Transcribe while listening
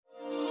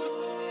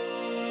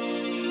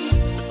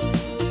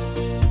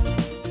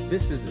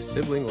This is the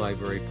Sibling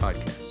Library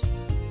Podcast.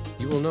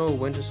 You will know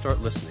when to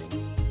start listening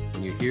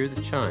when you hear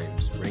the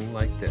chimes ring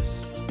like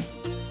this.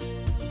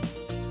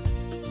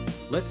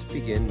 Let's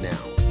begin now.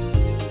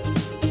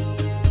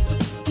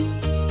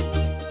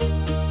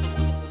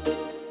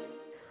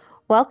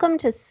 Welcome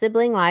to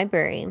Sibling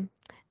Library,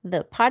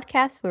 the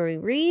podcast where we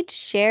read,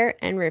 share,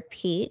 and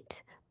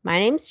repeat. My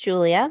name's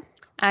Julia.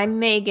 I'm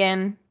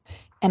Megan.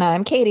 And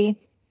I'm Katie.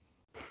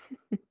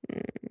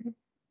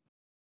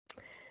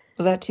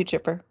 Was that too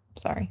chipper?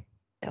 Sorry.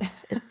 No,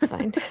 it's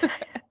fine.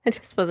 I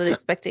just wasn't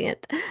expecting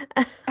it.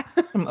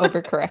 I'm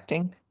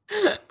overcorrecting.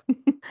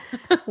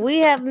 We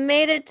have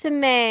made it to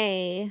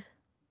May.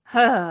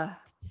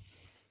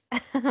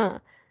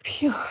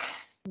 Phew.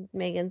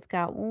 Megan's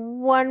got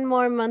one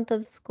more month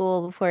of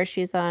school before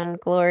she's on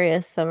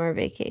glorious summer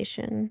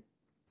vacation.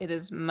 It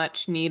is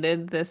much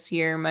needed this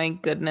year, my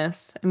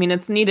goodness. I mean,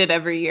 it's needed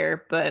every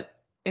year, but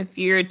if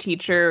you're a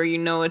teacher or you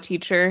know a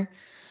teacher,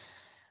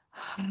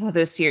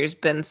 this year's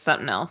been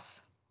something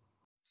else.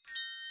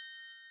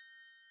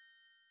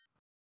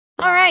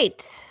 All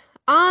right,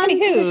 on to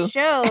the Anywho.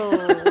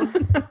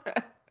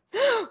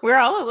 show. We're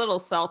all a little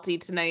salty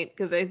tonight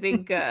because I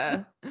think,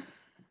 well,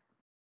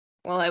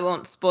 I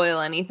won't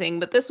spoil anything,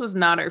 but this was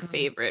not our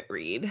favorite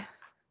read.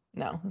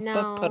 No, this No.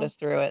 book put us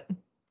through it.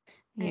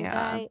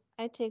 Yeah. And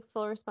I take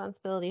full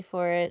responsibility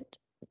for it.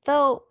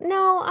 Though,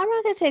 no, I'm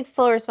not going to take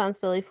full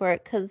responsibility for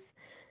it because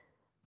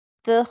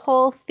the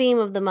whole theme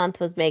of the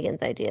month was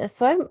Megan's idea.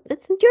 So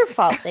it's your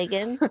fault,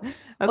 Megan. Okay.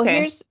 Well,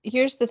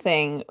 here's the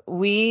thing.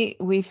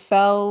 We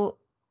fell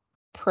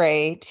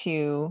prey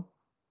to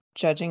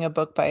judging a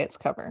book by its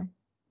cover.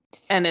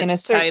 And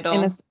its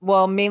title.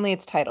 Well, mainly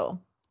its title.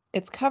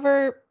 Its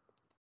cover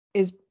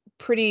is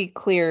pretty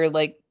clear,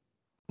 like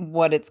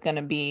what it's going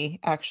to be,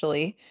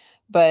 actually.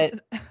 But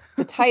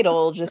the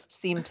title just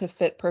seemed to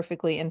fit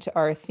perfectly into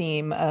our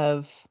theme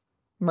of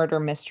Murder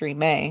Mystery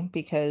May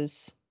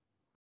because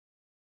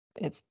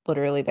it's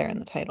literally there in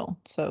the title.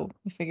 So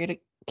we figured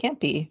it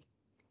can't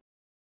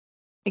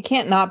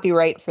not be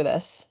right for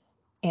this.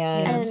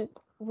 And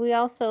we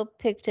also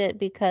picked it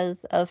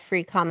because of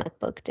Free Comic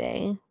Book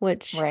Day,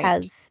 which Right.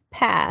 has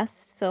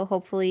passed. So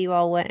hopefully you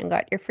all went and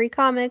got your free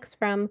comics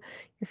from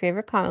your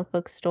favorite comic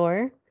book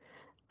store.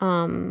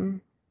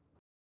 But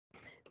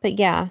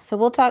yeah, so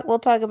we'll talk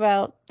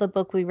about the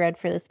book we read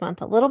for this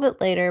month a little bit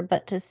later,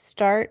 but to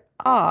start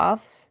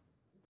off,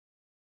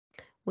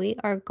 we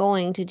are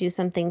going to do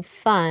something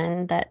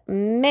fun that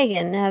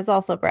Megan has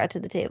also brought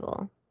to the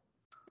table.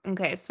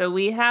 Okay, so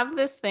we have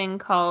this thing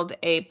called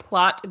a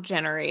plot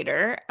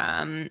generator.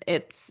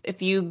 It's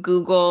if you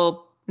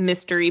Google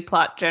mystery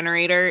plot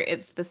generator,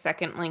 it's the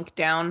second link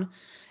down. It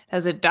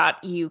has a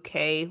 .uk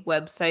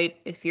website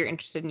if you're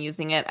interested in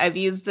using it. I've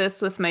used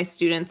this with my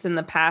students in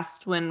the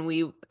past when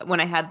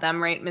I had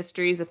them write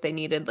mysteries if they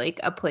needed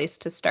like a place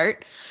to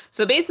start.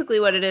 So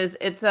basically what it is,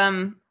 it's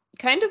kind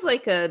of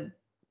like a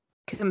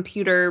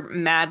computer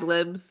Mad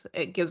Libs.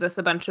 It gives us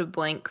a bunch of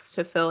blanks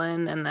to fill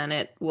in, and then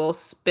it will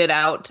spit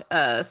out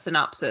a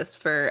synopsis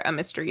for a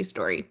mystery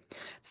story.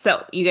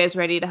 So, you guys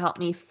ready to help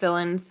me fill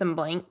in some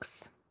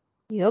blanks?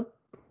 Yep.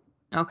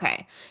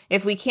 Okay.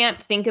 If we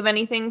can't think of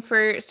anything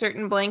for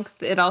certain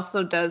blanks, it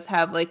also does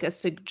have like a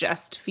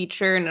suggest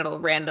feature, and it'll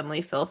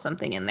randomly fill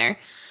something in there.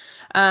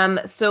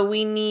 So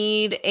we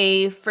need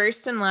a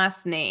first and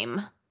last name.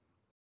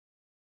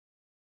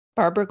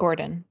 Barbara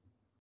Gordon.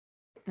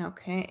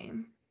 Okay.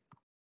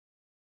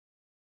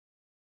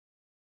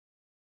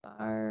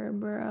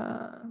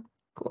 Barbara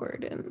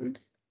Gordon,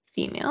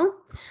 female.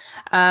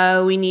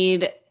 We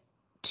need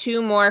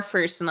 2 more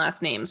first and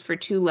last names for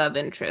 2 love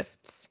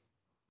interests.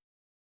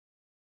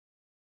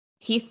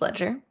 Heath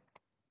Ledger.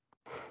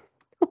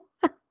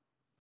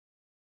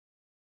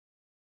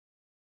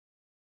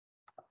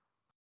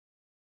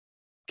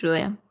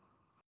 Julia.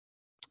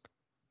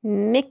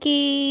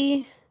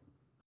 Mickey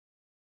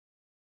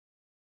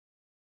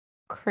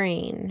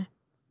Crane.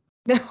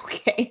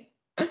 Okay.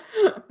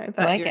 I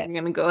thought like you were it.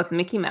 going to go with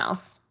Mickey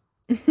Mouse.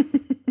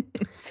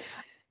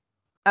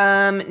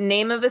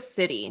 Name of a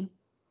city.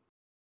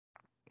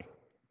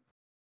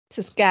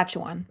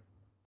 Saskatchewan.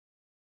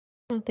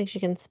 I don't think she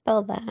can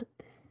spell that.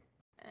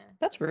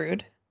 That's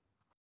rude.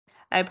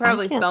 I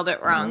probably can't spelled it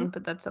spell wrong, it.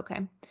 but that's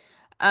okay.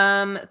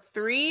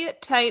 3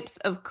 types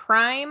of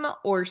crime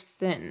or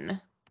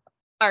sin.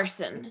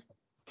 Arson.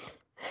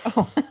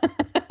 Oh,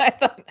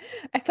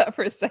 I thought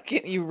for a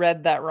second you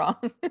read that wrong.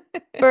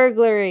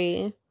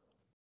 Burglary.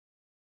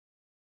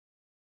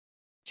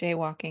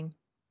 Jaywalking.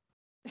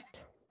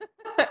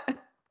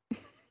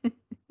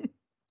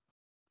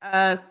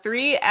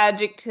 3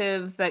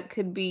 adjectives that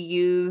could be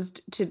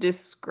used to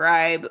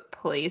describe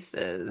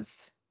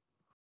places.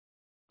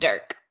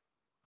 Dark.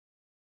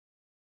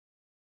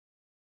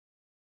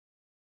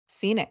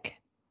 Scenic.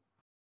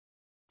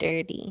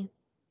 Dirty.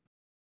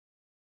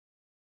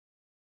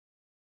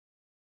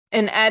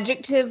 An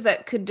adjective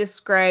that could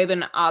describe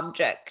an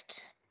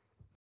object.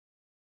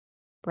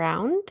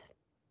 Round.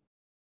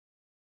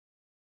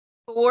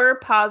 4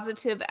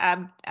 positive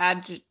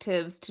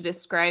adjectives to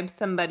describe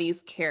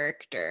somebody's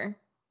character.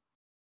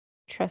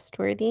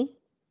 Trustworthy.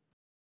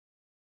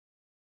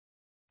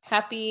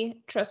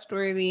 Happy,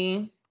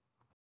 trustworthy.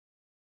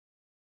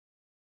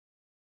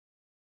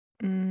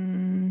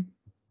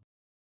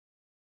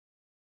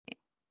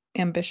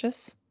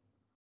 Ambitious.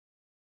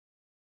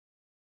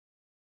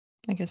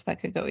 I guess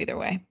that could go either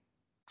way.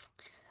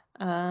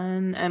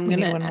 And We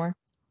need one more.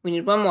 We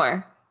need one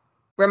more.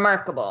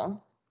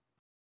 Remarkable.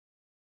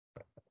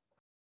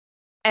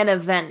 An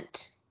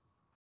event.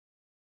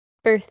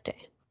 Birthday.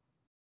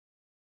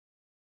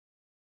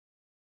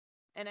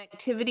 An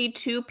activity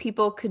two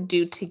people could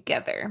do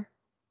together.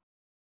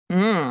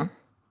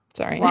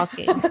 Sorry.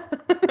 Walking.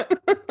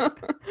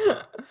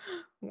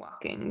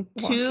 Walking.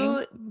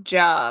 Two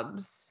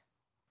jobs.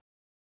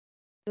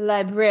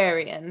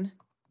 Librarian.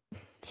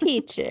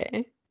 Teacher.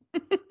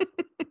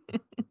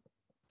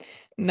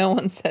 No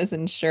one says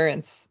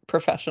insurance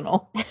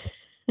professional.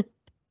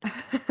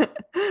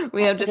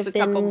 We have That just a could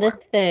have couple been more. the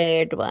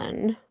third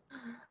one.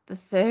 The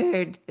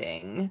third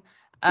thing.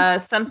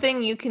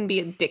 Something you can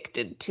be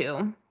addicted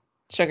to.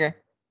 Sugar.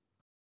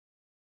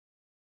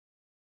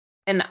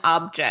 An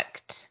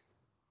object.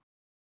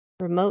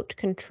 Remote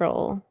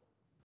control.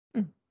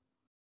 And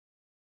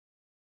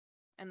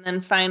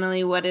then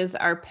finally, what is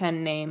our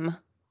pen name?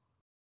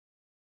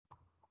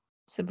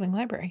 Sibling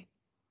library.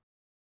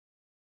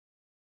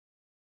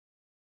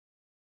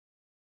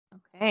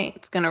 Okay,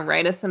 it's going to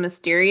write us a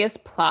mysterious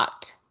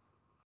plot.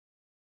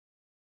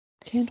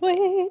 Can't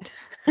wait.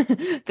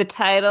 The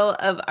title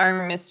of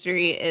our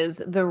mystery is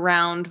The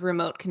Round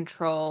Remote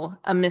Control,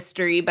 a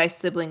mystery by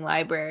Sibling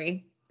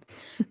Library.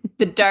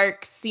 The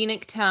dark,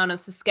 scenic town of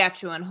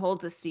Saskatchewan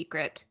holds a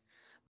secret.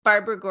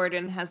 Barbara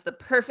Gordon has the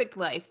perfect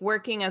life,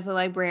 working as a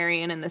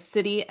librarian in the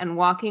city and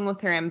walking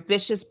with her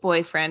ambitious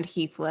boyfriend,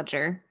 Heath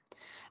Ledger.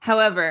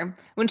 However,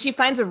 when she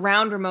finds a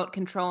round remote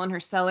control in her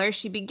cellar,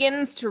 she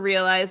begins to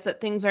realize that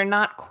things are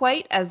not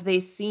quite as they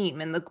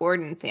seem in the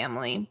Gordon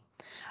family.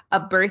 A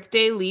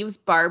birthday leaves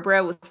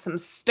Barbara with some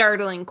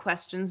startling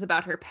questions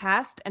about her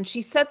past, and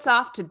she sets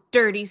off to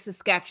dirty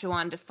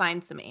Saskatchewan to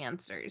find some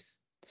answers.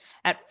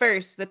 At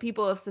first, the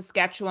people of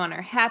Saskatchewan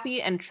are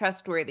happy and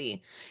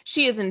trustworthy.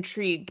 She is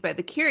intrigued by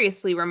the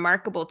curiously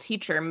remarkable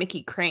teacher,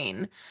 Mickey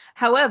Crane.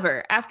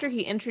 However, after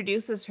he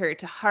introduces her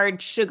to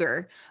hard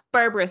sugar,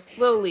 Barbara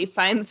slowly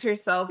finds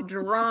herself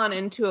drawn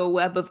into a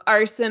web of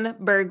arson,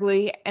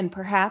 burglary, and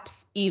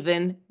perhaps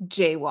even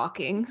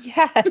jaywalking.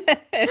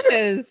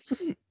 Yes.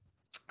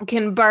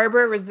 Can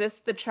Barbara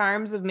resist the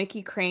charms of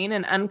Mickey Crane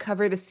and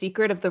uncover the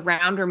secret of the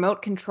round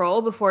remote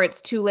control before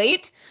it's too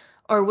late?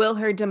 Or will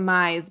her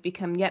demise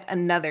become yet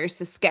another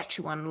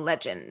Saskatchewan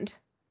legend?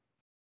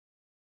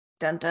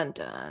 Dun dun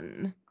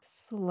dun.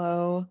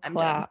 Slow I'm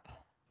clap.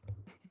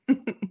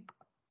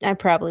 I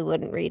probably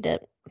wouldn't read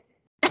it.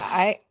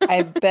 I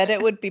bet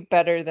it would be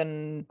better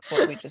than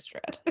what we just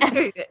read.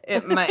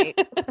 It might.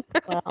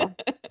 Well,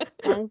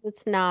 as long as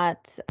it's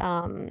not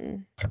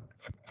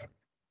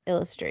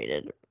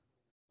illustrated.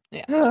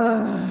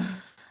 Yeah.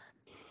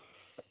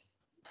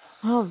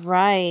 All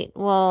right.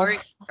 Well,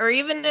 Or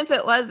even if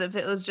it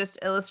was just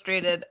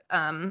illustrated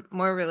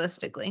more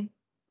realistically.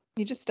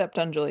 You just stepped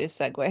on Julia's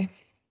segue.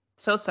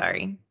 So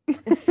sorry.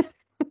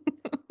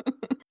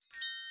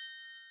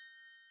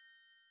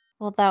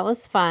 well, that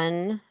was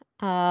fun.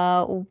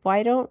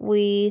 Why don't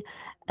we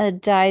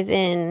dive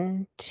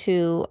in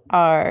to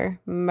our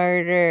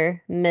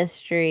murder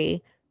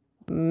mystery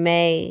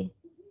mayhem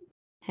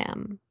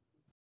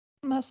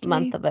Must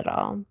month we? of it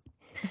all?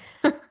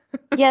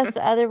 Yes,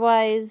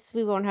 otherwise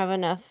we won't have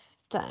enough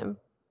time.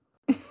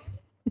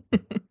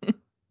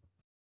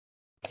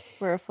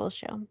 We're a full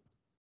show.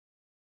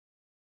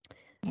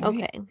 All right.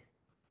 Okay.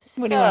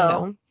 What do you wanna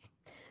know?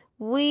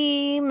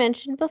 We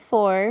mentioned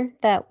before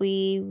that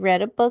we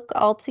read a book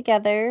all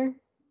together,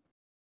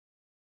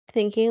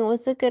 thinking it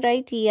was a good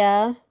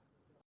idea.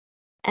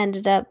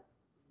 Ended up,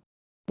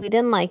 we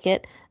didn't like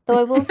it. Though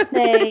I will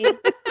say,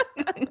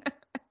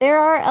 there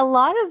are a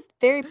lot of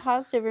very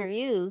positive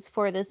reviews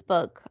for this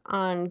book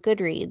on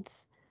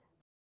Goodreads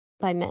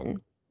by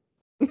men.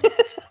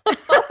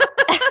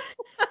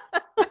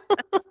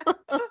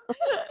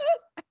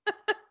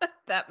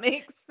 That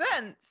makes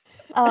sense.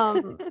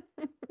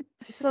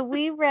 So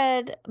we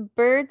read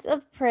Birds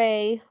of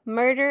Prey,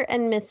 Murder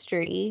and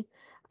Mystery.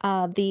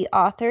 The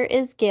author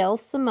is Gail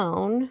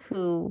Simone,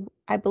 who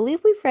I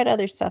believe we've read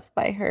other stuff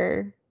by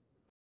her.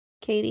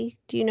 Katie,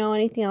 do you know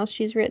anything else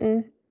she's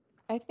written?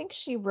 I think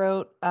she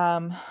wrote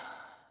I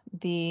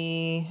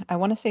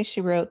want to say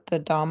she wrote the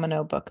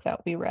Domino book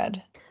that we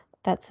read.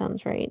 That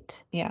sounds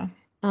right. Yeah.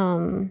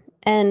 And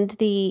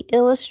the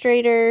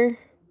illustrator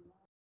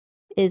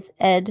is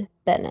Ed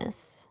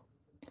Bennis.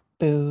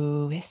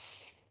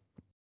 Boois.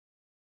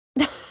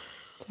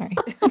 Sorry.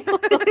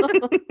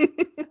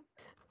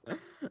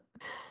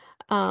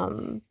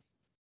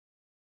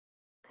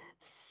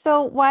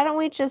 So why don't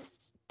we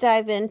just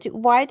dive into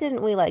why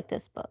didn't we like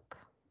this book?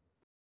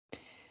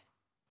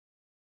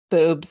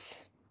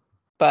 Boobs.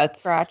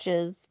 Butts.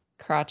 Crotches.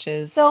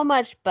 Crotches. So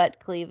much butt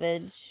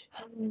cleavage.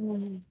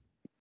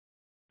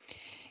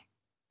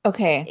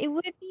 Okay. It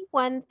would be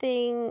one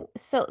thing.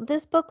 So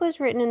this book was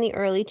written in the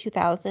early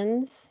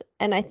 2000s,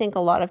 and I think a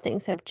lot of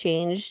things have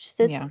changed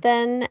since Yeah.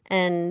 then.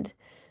 And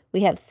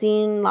we have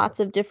seen lots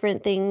of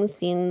different things,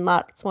 seen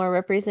lots more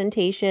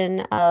representation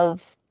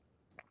of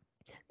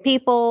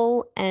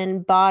people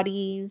and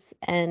bodies,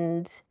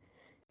 and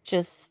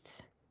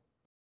just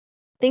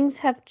things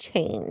have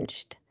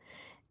changed.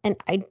 And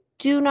I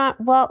do not,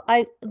 well,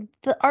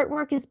 the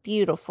artwork is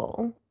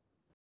beautiful.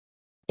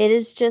 It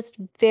is just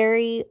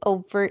very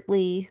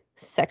overtly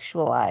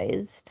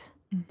sexualized,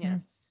 Mhm.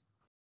 Yes.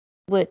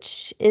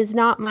 which is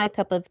not my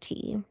cup of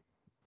tea.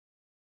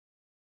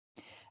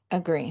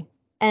 Agree.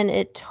 And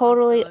it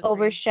totally Also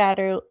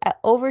agree.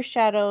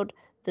 overshadowed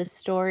the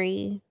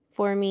story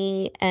for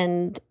me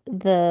and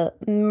the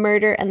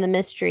murder and the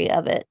mystery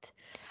of it.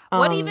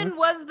 What even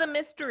was the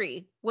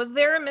mystery? Was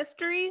there a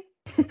mystery?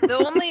 The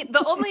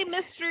only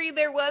mystery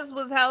there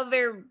was how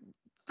their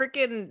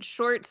freaking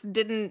shorts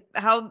didn't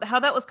how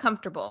that was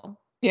comfortable.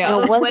 Yeah. How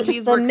No, those was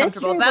wedgies the were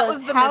comfortable. mystery That was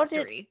was the how did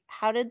mystery.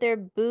 how did their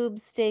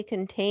boobs stay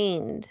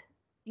contained?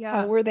 Yeah.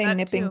 How were they that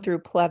nipping too. through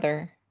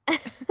pleather?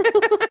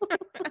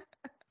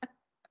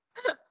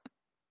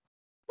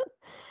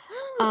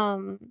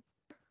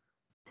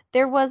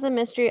 There was a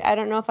mystery. I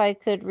don't know if I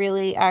could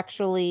really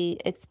actually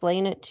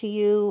explain it to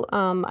you.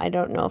 I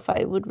don't know if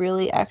I would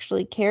really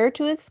actually care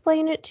to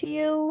explain it to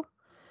you.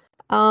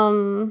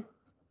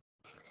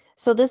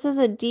 So this is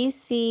a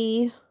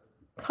DC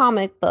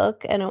comic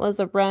book, and it was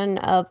a run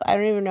of, I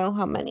don't even know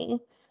how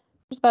many.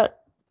 There's about,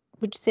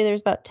 would you say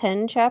there's about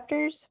 10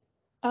 chapters?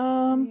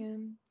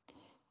 Um,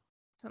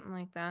 Something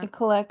like it that.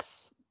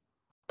 collects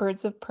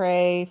Birds of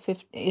Prey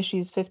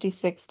issues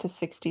 56 to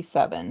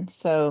 67,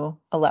 so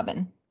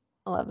 11.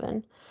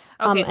 11.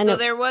 Okay, And so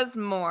there was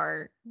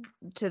more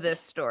to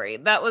this story.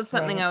 That was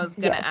something Right. I was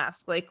gonna Yes.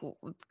 ask, like,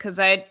 because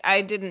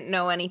I didn't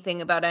know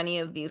anything about any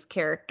of these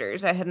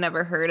characters. I had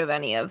never heard of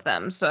any of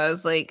them, so I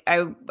was like,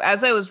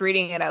 as I was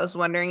reading it, I was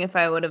wondering if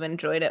I would have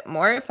enjoyed it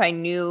more if I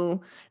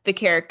knew the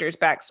characters'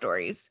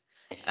 backstories.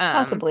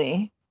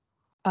 Possibly.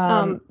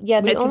 yeah,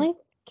 the this is only I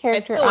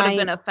character still would have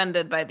been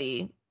offended by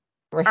the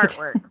right.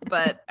 artwork,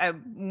 but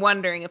I'm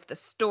wondering if the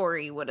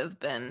story would have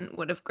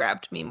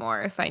grabbed me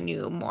more if I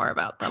knew more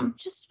about them. I'm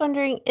just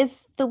wondering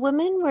if the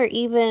women were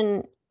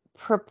even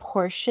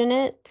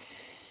proportionate.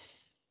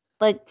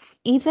 Like,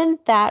 even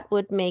that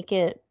would make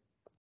it.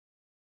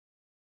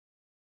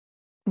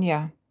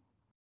 Yeah.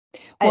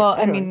 Well,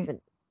 I don't mean,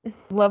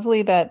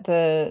 lovely that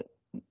there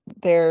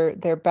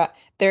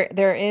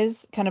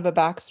is kind of a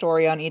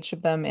backstory on each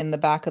of them in the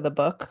back of the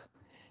book.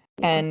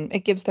 And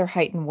it gives their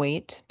height and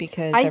weight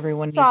because I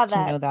everyone saw needs to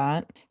that. know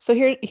that. So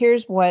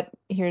here's what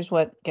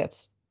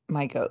gets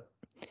my goat.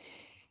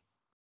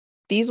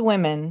 These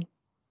women,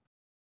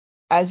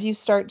 as you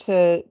start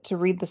to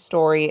read the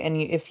story, and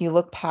if you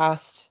look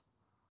past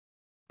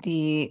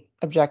the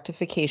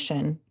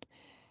objectification,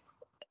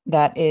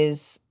 that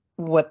is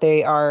what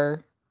they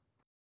are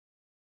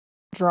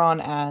drawn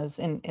as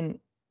in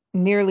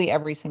nearly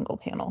every single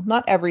panel.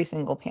 Not every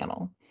single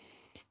panel,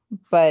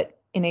 but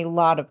in a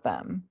lot of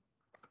them.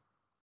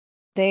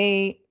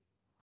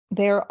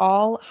 They're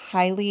all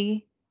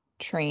highly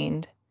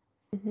trained,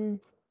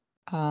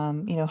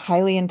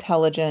 highly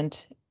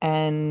intelligent,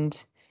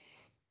 and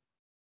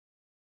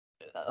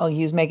I'll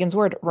use Megan's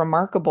word,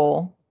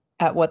 remarkable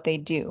at what they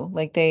do.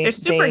 Like they're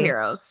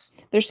superheroes.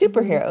 They're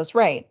superheroes,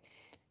 right?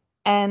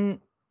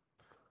 And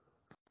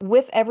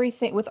with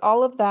everything, with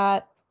all of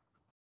that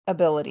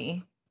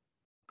ability,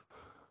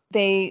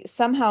 they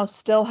somehow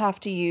still have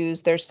to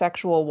use their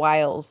sexual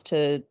wiles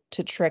to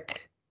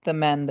trick the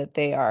men that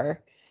they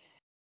are,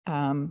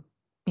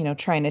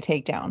 trying to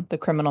take down, the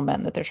criminal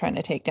men that they're trying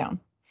to take down.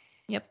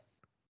 Yep.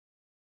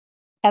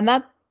 And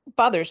that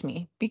bothers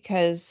me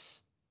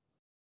because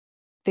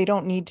they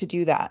don't need to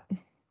do that.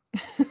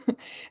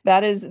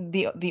 That is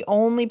the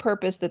only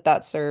purpose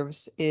that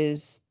serves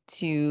is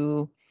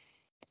to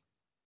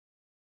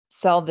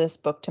sell this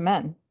book to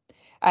men.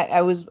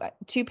 I was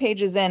 2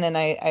 pages in and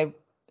I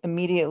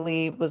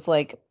immediately was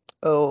like,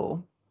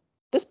 oh,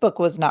 this book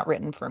was not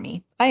written for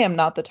me. I am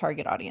not the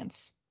target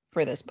audience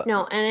for this book.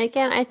 No, and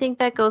again, I think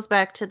that goes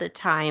back to the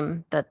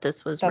time that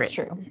this was written. That's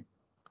true.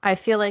 I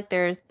feel like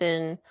there's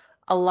been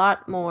a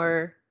lot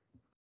more,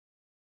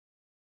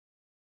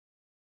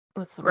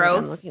 what's the word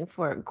I'm looking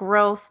for?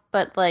 Growth,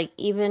 but like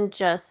even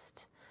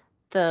just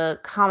the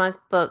comic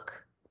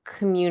book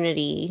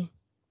community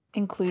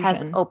Inclusion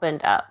has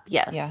opened up.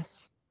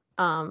 Yes.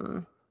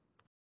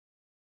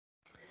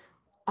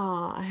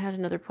 I had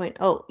another point.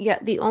 Oh, yeah,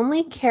 the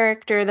only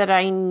character that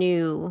I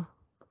knew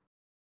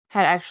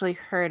had actually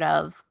heard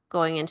of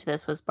going into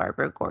this was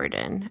Barbara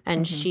Gordon,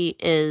 and she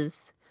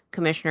is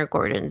Commissioner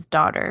Gordon's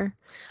daughter.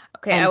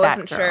 Okay, I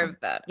wasn't sure of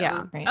that.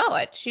 Yeah.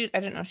 I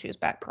didn't know she was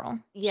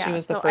Batgirl. Yeah, she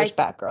was the first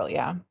Batgirl,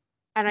 yeah.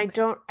 And I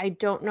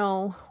don't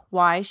know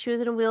why she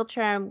was in a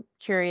wheelchair. I'm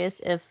curious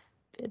if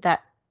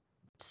that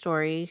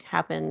story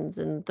happens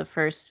in the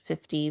first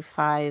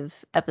 55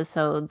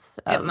 episodes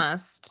of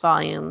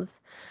volumes.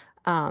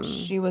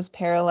 She was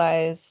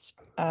paralyzed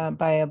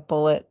by a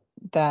bullet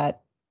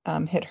that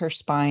hit her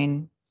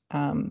spine,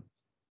 and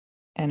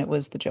it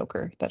was the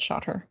Joker that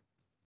shot her.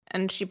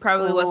 And she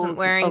probably wasn't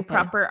wearing okay.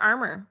 proper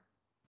armor.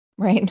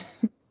 Right.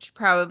 She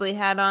probably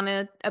had on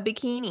a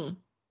bikini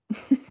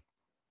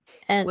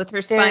And with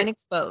her spine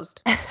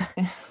exposed.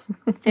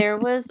 There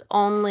was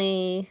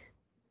only,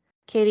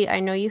 Katie, I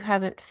know you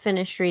haven't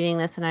finished reading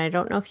this, and I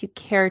don't know if you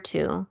care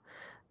to,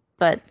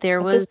 but there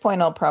At was this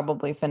point, I'll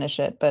probably finish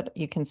it, but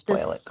you can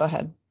spoil it. Go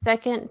ahead.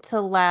 Second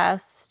to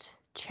last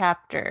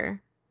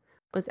chapter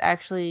was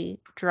actually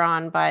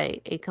drawn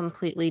by a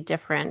completely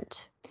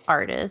different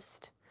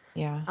artist.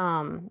 Yeah.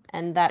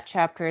 And that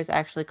chapter is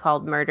actually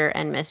called Murder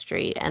and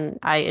Mystery, and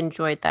I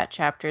enjoyed that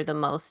chapter the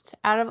most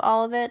out of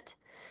all of it.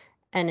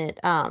 And it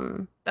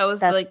That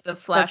was like the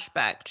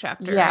flashback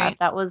chapter, yeah, right?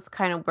 that was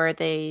kind of where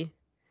they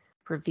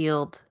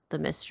revealed the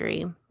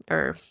mystery,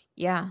 or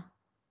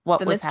what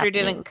the was mystery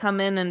happening. didn't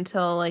come in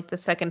until like the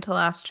second to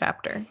last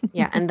chapter.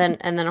 Yeah, and then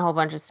a whole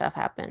bunch of stuff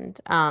happened.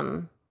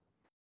 But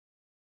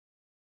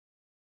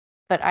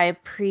I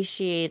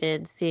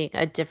appreciated seeing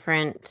a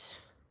different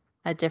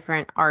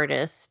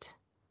artist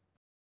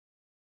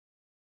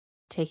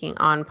taking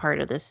on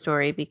part of this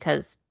story,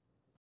 because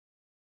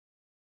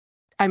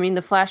I mean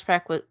the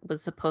flashback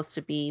was supposed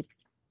to be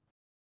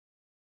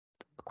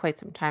quite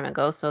some time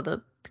ago, so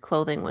the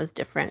clothing was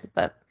different,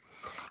 but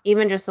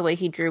even just the way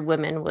he drew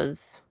women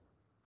was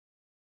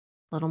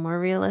a little more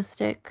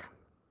realistic.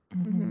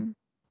 Mm-hmm.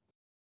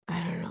 I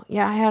don't know.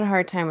 Yeah, I had a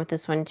hard time with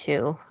this one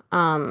too.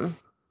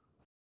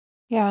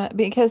 Yeah,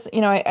 because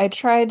I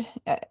tried.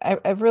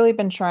 I've really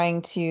been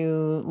trying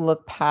to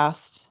look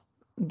past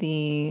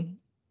the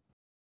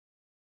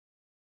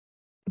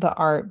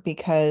art,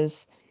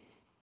 because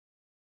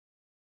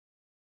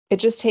it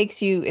just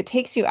takes you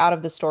out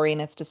of the story,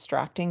 and it's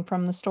distracting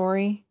from the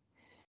story.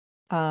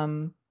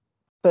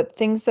 But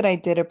things that I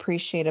did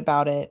appreciate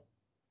about it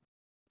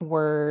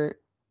were,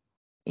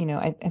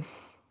 it's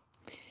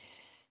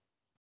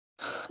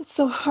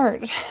so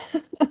hard.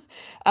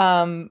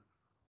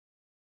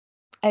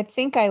 I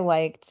think I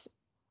liked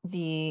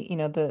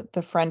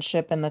the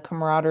friendship and the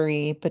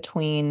camaraderie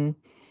between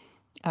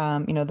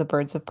the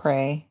birds of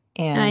prey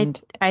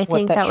and I what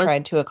think that that was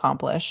tried to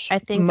accomplish. I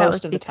think that was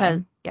most of the because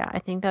time. I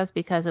think that was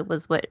because it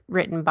was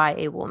written by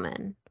a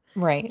woman.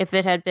 Right. If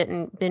it had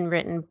been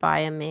written by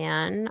a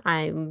man,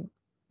 I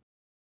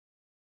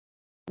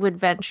would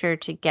venture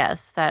to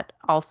guess that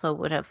also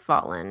would have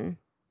fallen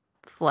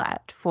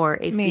flat for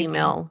a Maybe.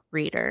 female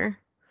reader.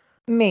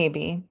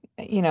 Maybe.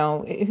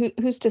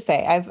 Who's to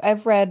say?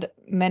 I've read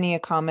many a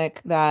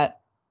comic that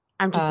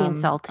I'm just being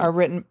salty. are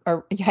written,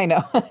 yeah, I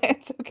know.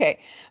 It's okay.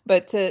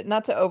 But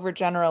not to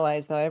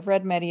overgeneralize, though, I've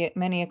read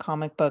many a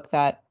comic book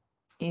that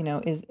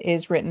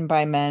is written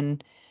by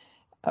men,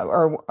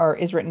 or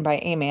is written by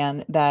a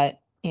man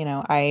that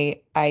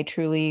I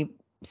truly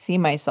see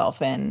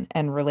myself in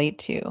and relate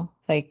to.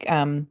 Like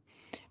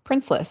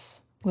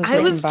Princeless was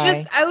written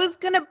by. I was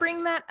gonna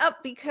bring that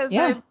up because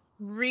Yeah. I'm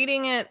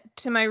reading it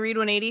to my Read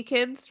 180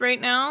 kids right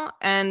now,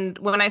 and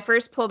when I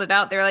first pulled it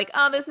out, they were like,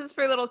 "Oh, this is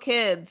for little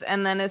kids."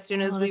 And then as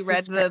soon as we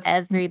read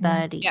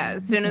everybody,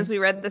 as soon as we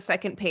read the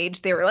second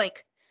page, they were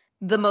like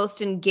the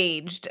most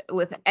engaged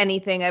with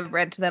anything I've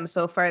read to them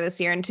so far this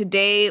year. And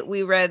today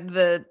we read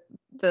the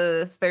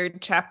third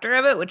chapter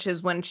of it, which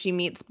is when she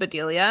meets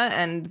Bedelia,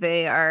 and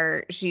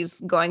she's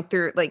going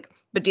through, like,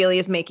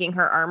 Bedelia's making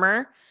her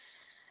armor.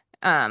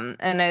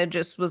 And I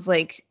just was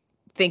like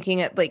thinking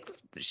it, like,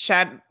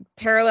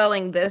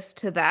 paralleling this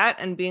to that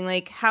and being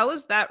like, how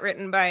is that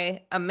written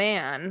by a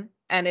man?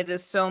 And it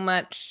is so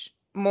much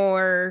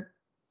more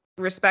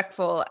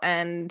respectful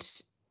and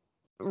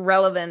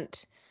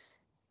relevant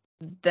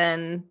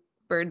than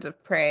Birds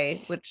of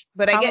Prey,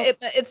 but I get it.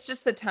 It's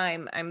just the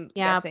time, I'm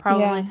guessing.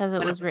 Probably because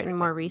it was written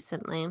more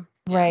recently.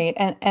 Right.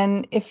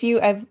 And if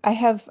I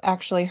have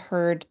actually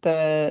heard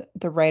the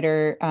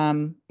writer,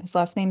 his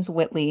last name's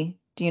Whitley.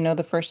 Do you know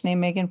the first name,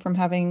 Megan, from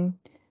having?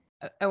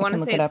 I want to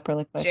say it it's up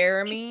really quick.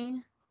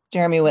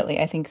 Jeremy Whitley,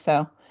 I think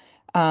so.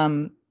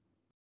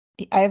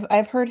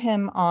 I've heard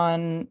him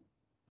on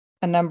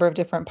a number of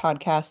different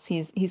podcasts.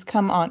 He's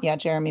come on,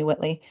 Jeremy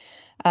Whitley.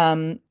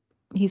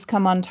 He's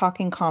come on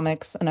Talking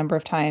Comics a number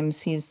of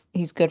times. He's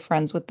good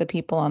friends with the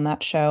people on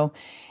that show,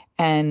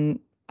 and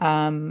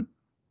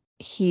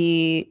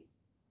he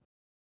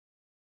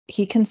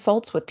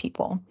consults with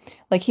people.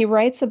 Like, he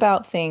writes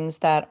about things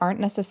that aren't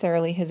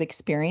necessarily his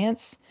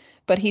experience,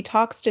 but he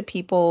talks to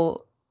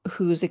people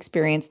whose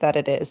experience that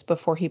it is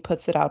before he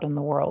puts it out in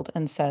the world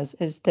and says,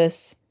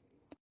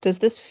 does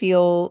this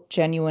feel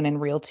genuine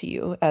and real to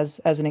you as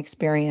an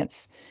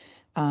experience,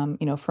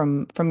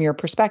 from your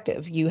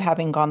perspective, you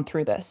having gone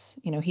through this?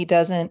 He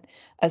doesn't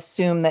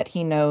assume that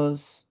he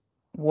knows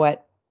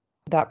what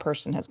that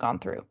person has gone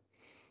through.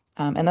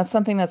 And that's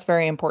something that's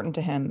very important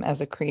to him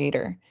as a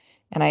creator.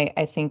 And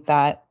I think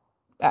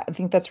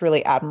that's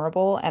really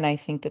admirable. And I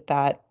think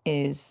that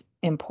is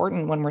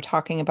important when we're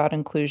talking about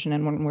inclusion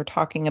and when we're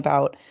talking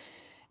about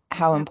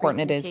how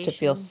important it is to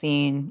feel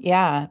seen.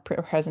 Yeah.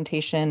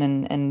 Presentation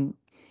and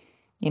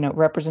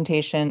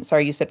representation.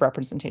 Sorry, you said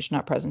representation,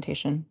 not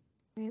presentation.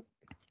 Right.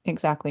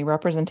 Exactly.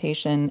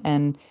 Representation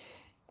and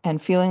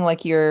feeling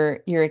like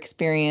your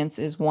experience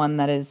is one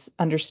that is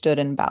understood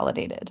and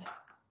validated.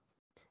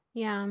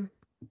 Yeah.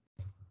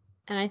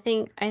 And I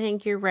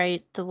think you're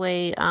right. The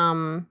way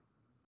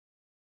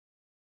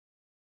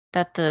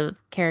that the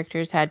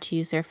characters had to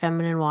use their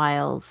feminine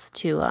wiles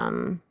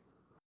to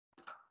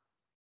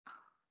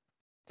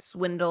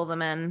Swindle the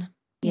men.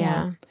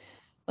 yeah.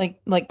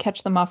 Like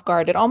catch them off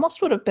guard. It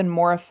almost would have been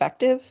more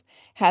effective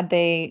had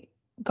they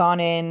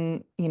gone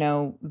in,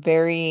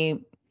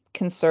 very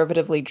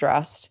conservatively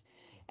dressed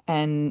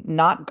and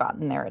not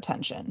gotten their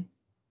attention,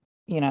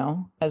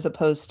 as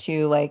opposed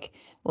to like,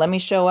 let me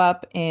show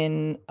up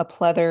in a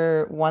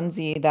pleather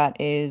onesie that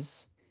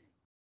is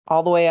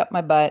all the way up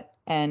my butt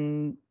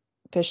and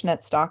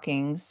fishnet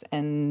stockings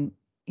and,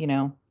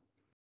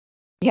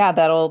 yeah,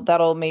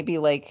 that'll maybe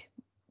like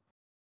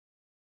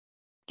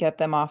get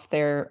them off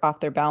their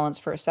balance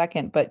for a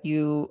second, but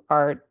you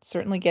are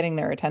certainly getting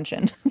their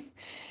attention.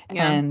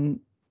 Yeah. And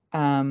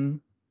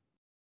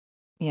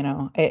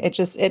it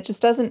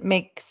just doesn't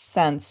make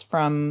sense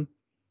from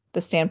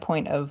the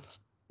standpoint of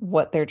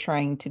what they're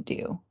trying to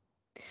do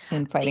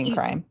in fighting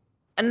crime.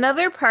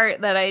 Another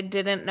part that I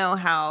didn't know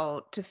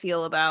how to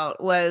feel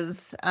about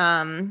was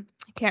I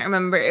can't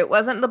remember. It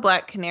wasn't the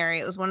Black Canary.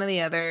 It was one of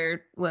the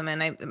other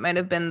women. It might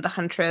have been the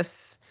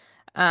Huntress.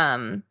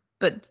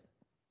 But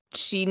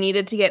she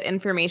needed to get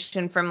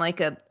information from like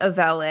a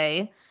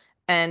valet,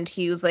 and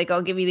he was like,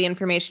 I'll give you the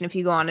information if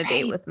you go on a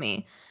date with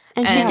me.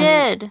 And she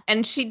did.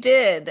 And she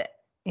did.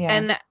 Yeah.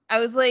 And I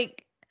was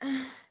like,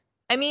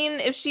 I mean,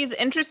 if she's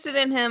interested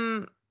in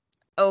him,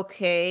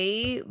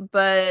 okay,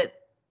 but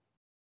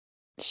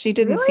she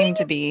didn't seem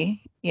to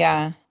be.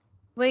 Yeah.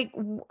 Like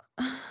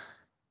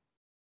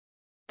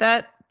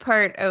that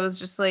part, I was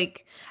just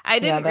like, I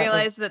didn't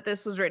realize that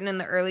this was written in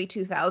the early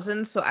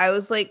 2000s. So I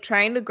was like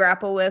trying to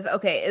grapple with,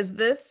 okay, is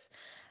this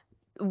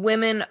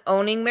women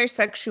owning their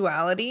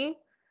sexuality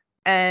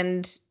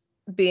and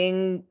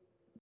being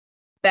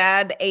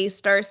bad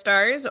A-star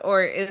stars,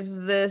 or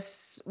is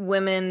this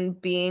women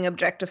being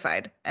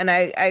objectified? And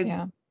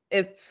I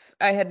if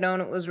I had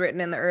known it was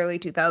written in the early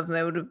 2000s,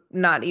 I would have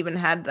not even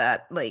had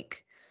that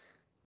like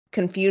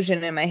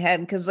confusion in my head,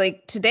 because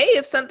like today,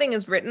 if something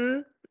is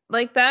written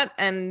like that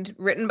and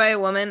written by a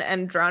woman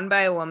and drawn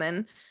by a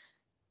woman,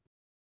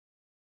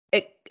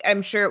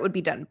 I'm sure it would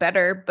be done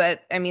better.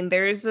 But I mean,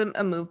 there is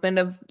a movement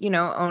of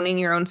owning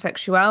your own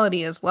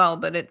sexuality as well,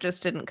 but it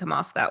just didn't come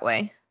off that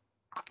way.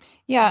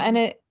 Yeah,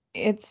 and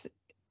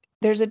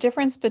there's a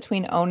difference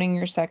between owning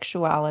your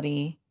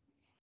sexuality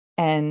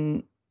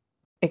and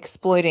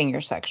exploiting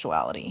your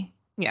sexuality.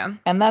 Yeah.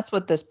 And that's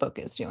what this book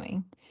is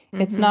doing.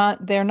 Mm-hmm. It's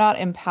not, they're not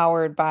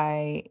empowered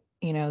by,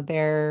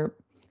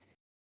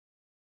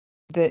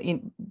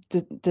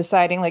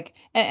 deciding like,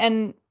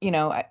 and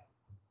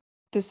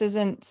this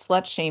isn't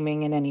slut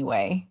shaming in any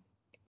way.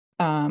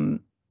 The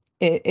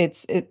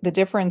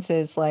difference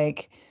is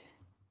like,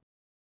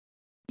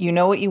 you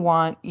know what you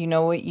want, you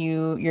know what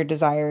your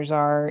desires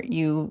are,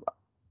 you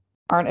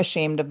aren't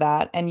ashamed of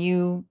that, and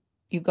you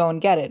go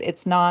and get it.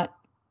 It's not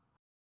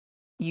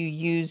you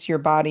use your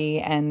body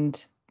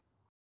and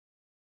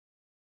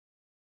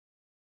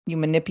you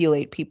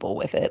manipulate people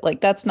with it.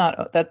 Like that's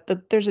not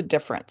that there's a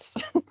difference.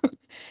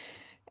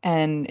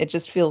 And it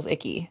just feels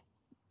icky,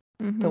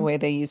 the way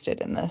they used it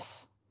in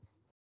this.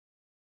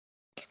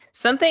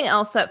 Something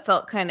else that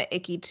felt kind of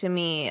icky to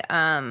me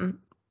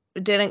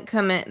didn't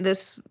come in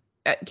this.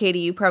 Katie,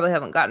 you probably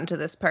haven't gotten to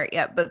this part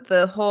yet, but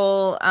the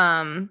whole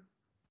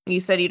you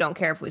said you don't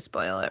care if we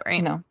spoil it,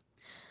 right? No.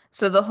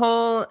 So the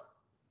whole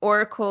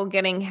Oracle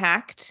getting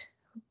hacked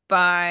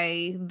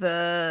by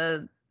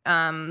the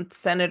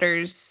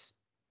senator's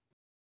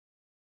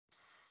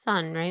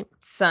son, right?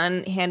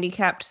 Son,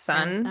 handicapped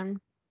son,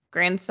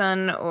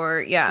 grandson,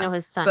 or yeah. No,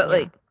 his son. But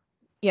like,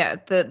 yeah,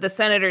 the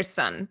senator's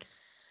son.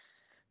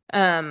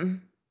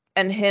 And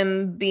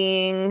him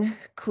being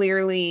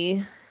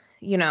clearly,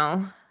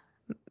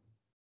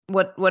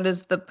 what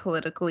is the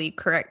politically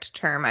correct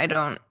term? I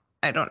don't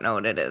know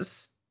what it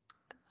is.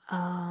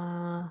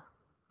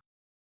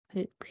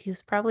 He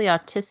was probably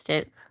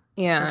autistic.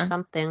 Yeah. Or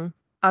something.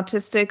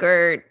 Autistic,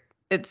 or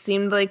it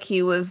seemed like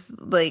he was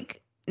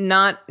like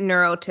not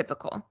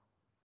neurotypical.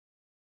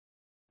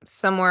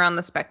 Somewhere on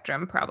the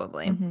spectrum,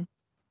 probably.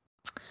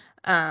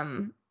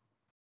 Mm-hmm.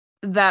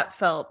 That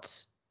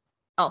felt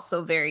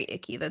also very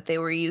icky, that they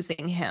were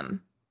using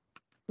him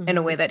in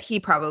a way that he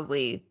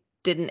probably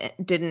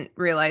didn't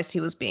realize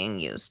he was being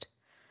used.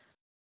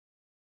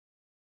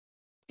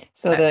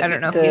 So I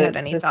don't know if you had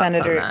any thoughts on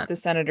that. The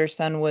senator's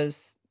son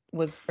was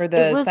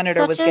the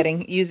senator was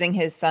using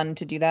his son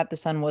to do that. The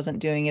son wasn't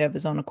doing it of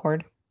his own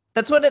accord.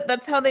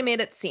 That's how they made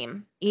it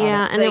seem.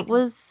 Yeah, and it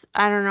was,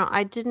 I don't know,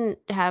 I didn't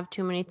have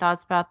too many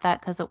thoughts about that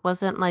because it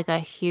wasn't like a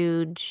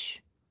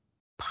huge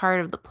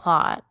part of the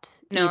plot.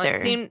 No, either.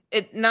 it seemed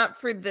not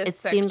for this it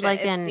section. Seemed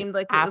like it seemed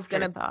like it was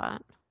gonna.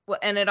 Well,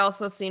 and it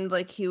also seemed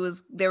like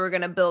they were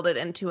going to build it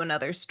into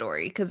another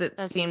story, because it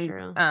That's seemed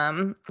true.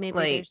 Maybe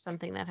like there's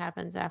something that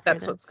happens after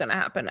that's what's going to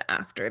happen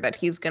after, that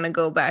he's going to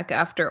go back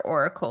after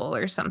Oracle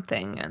or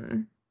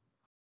something,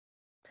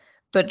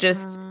 but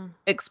just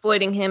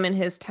exploiting him and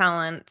his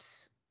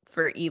talents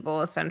for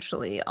evil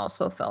essentially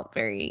also felt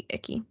very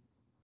icky.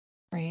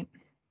 Right.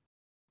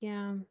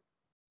 Yeah.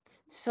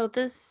 So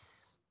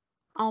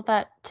all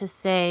that to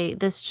say,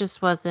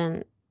 this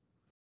wasn't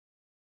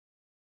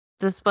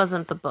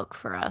the book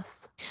for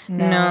us.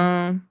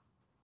 No.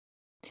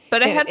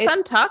 But I had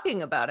fun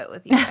talking about it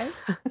with you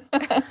guys.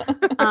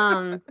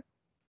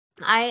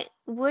 I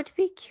would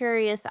be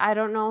curious. I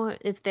don't know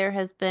if there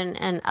has been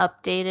an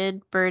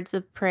updated Birds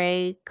of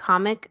Prey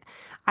comic.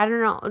 I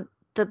don't know.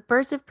 The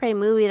Birds of Prey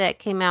movie that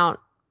came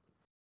out,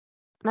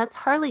 that's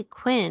Harley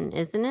Quinn,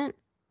 isn't it?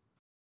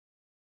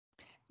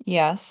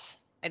 Yes.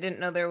 I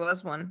didn't know there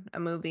was a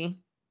movie.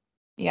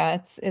 Yeah,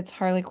 it's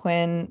Harley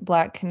Quinn,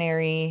 Black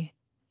Canary.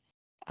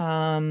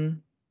 So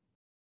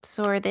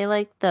are they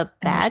like the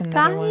bad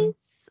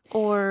guys?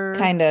 Or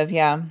kind of,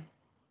 yeah.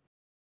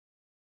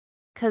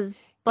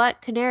 Because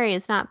Black Canary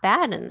is not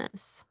bad in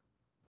this.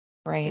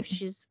 Right. If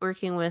she's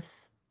working with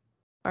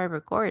Barbara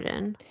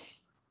Gordon.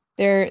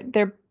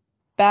 They're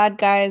bad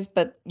guys,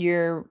 but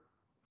you're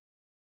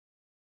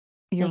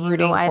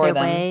rooting for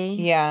them. Way.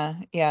 Yeah.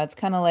 It's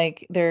kind of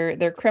like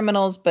they're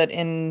criminals, but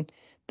in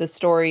the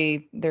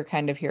story, they're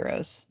kind of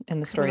heroes in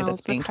the story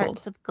that's being told.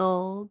 Hearts of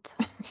gold.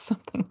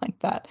 Something like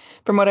that.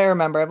 From what I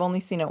remember, I've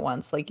only seen it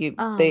once. Like you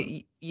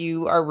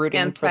are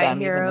rooting for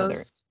them, even though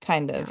they're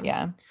kind of,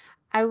 yeah.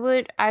 I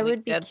would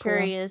Like be Deadpool.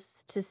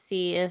 curious to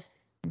see if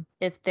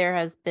there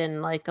has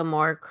been like a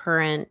more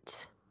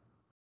current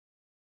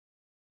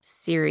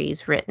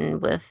series written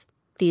with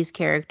these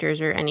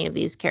characters or any of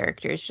these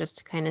characters, just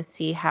to kind of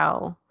see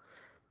how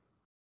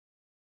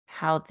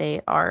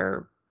they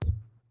are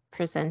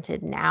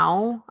presented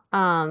now.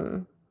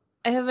 I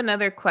have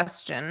another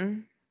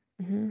question.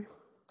 Mm-hmm.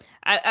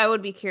 I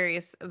would be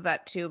curious of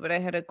that too, but I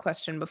had a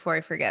question before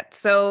I forget.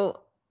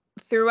 So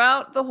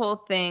throughout the whole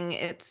thing,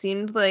 it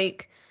seemed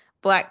like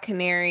Black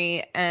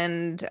Canary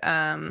and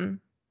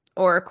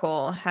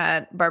Oracle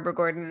Barbara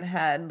Gordon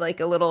had like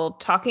a little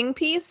talking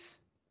piece,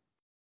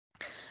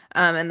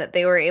 and that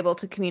they were able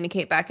to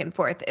communicate back and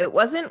forth. It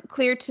wasn't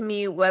clear to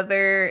me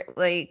whether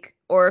like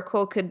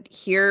Oracle could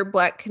hear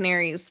Black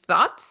Canary's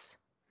thoughts,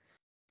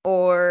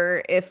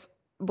 or if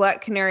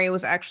Black Canary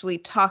was actually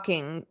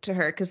talking to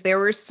her, because there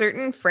were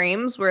certain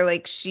frames where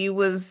like she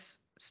was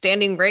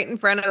standing right in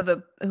front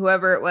of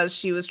whoever it was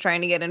she was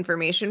trying to get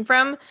information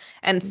from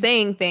and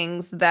saying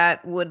things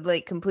that would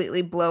like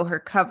completely blow her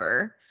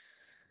cover.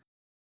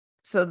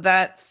 So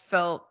that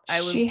felt, I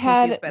was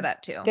confused by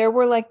that too. There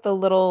were like the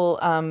little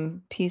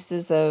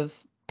pieces of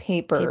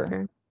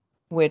paper,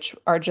 which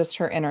are just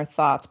her inner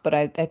thoughts, but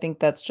I think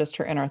that's just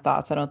her inner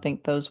thoughts. I don't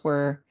think those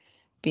were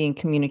being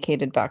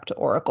communicated back to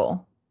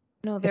Oracle.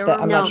 No,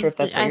 I'm not sure if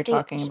that's what you're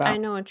talking about. I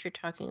know what you're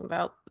talking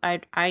about.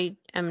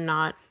 I'm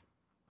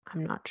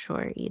not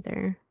sure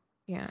either.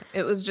 Yeah,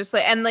 it was just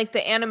like, and like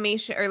the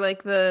animation or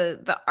like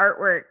the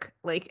artwork,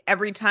 like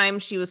every time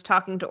she was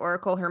talking to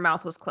Oracle, her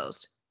mouth was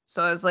closed.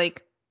 So I was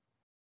like,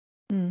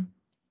 do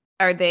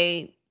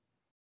they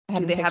have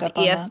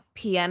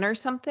ESPN or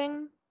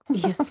something?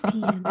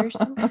 ESPN or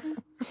something?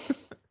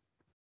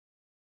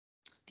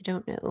 I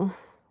don't know.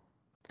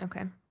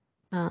 Okay.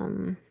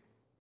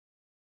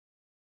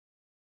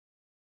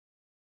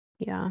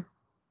 Yeah.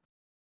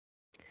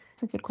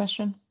 That's a good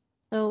question.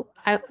 So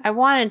I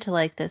wanted to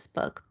like this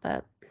book,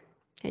 but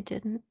I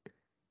didn't.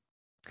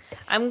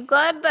 I'm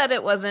glad that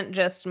it wasn't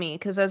just me,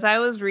 because as I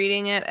was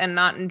reading it and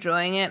not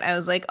enjoying it, I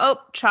was like, oh,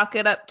 chalk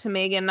it up to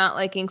Megan not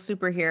liking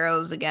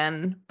superheroes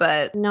again.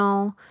 But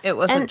no, it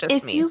wasn't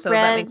just me, so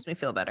that makes me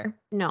feel better.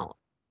 No,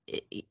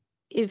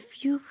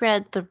 if you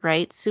read the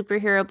right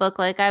superhero book,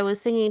 like I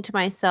was thinking to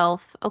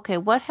myself, okay,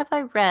 what have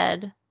I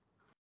read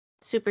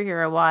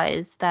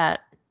superhero-wise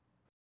that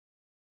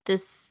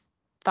this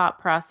thought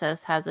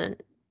process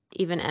hasn't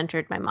even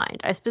entered my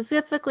mind? I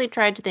specifically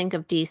tried to think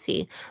of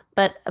DC,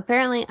 but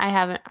apparently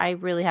I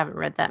really haven't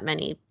read that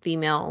many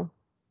female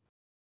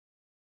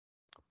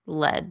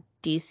led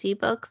DC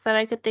books that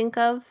I could think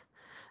of.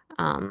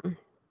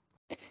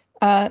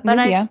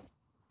 Nubia.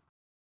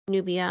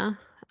 Nubia.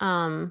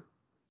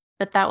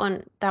 But that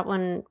one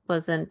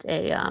wasn't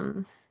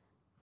it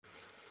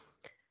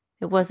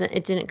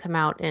didn't come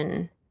out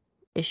in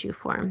issue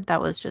form.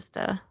 That was just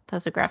a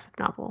graphic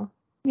novel.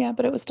 Yeah,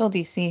 but it was still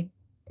DC.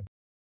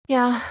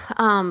 Yeah,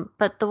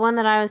 but the one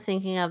that I was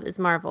thinking of is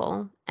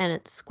Marvel, and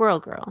it's Squirrel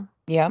Girl.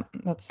 Yeah,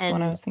 that's the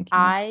one I was thinking of.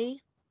 I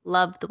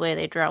love the way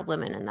they draw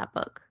women in that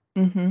book.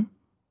 Mm-hmm.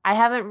 I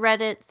haven't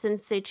read it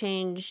since they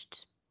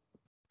changed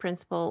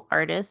principal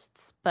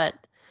artists, but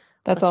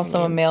that's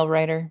also a male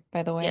writer,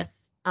 by the way.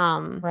 Yes.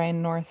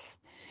 Ryan North.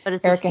 But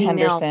it's Erica a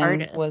female Henderson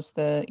artist. was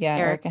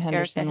Erica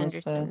Henderson was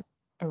the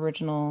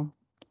original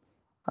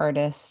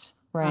artist.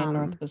 Ryan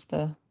North was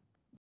the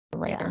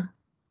writer. Yeah.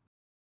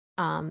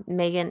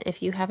 Megan,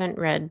 if you haven't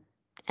read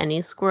any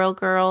Squirrel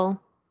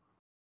Girl,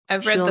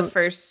 I've read the She'll-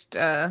 first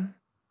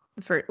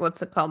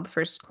what's it called? The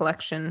first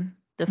collection.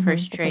 The Mhm,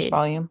 first the trade. first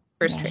volume.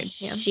 First Yeah. trade.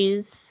 Yeah.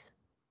 She's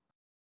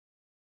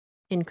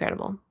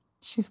incredible.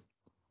 She's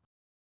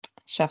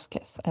chef's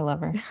kiss. I love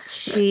her.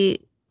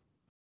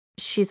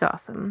 She's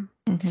awesome.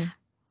 Mhm.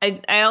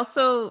 I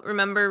also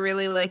remember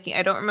really liking,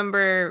 I don't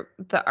remember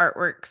the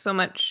artwork so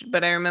much,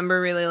 but I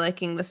remember really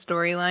liking the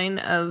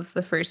storyline of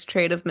the first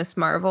trade of Miss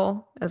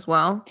Marvel as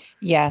well.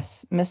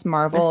 Yes, Miss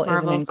Marvel is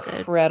an Marvel's good.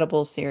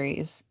 incredible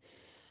series.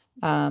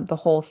 The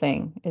whole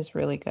thing is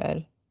really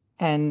good.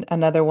 And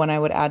another one I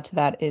would add to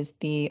that is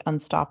The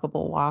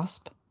Unstoppable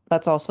Wasp.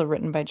 That's also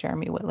written by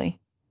Jeremy Whitley.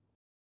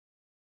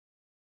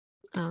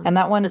 And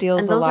that one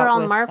deals and a those lot are all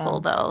with Marvel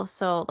though.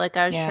 So like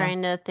I was yeah.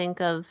 trying to think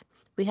of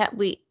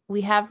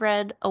we have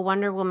read a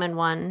Wonder Woman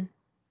one.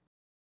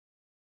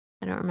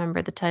 I don't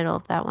remember the title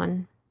of that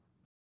one.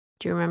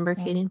 Do you remember,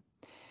 Katie?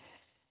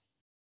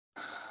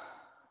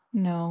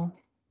 No.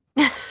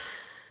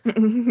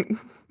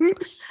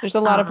 There's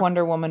a lot of Um,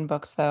 Wonder Woman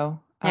books though.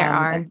 there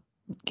are. And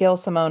Gail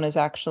Simone is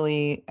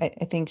actually,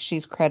 I think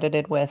she's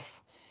credited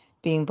with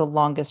being the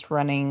longest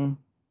running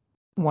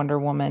Wonder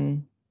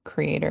Woman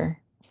creator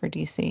for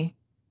DC.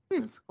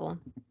 That's cool.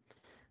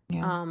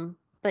 Yeah.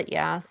 But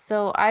yeah,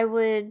 so I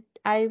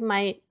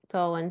might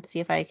go and see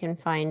if I can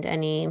find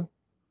any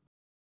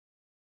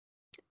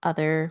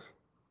other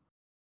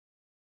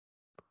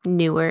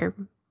newer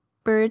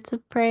Birds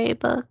of Prey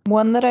book.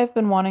 One that I've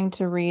been wanting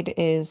to read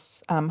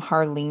is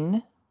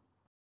Harleen,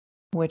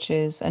 which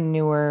is a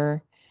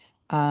newer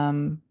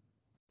kind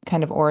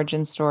of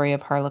origin story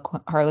of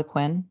Harley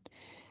Quinn,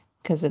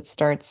 because it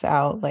starts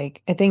out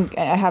like, I think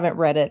I haven't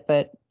read it,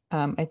 but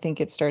I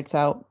think it starts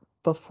out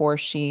before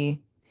she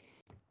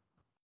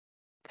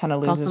kind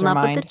of Falls loses in her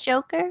love mind. with the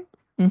Joker.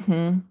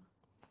 Mm-hmm.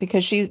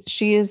 Because she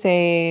is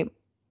a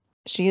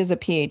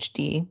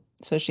PhD,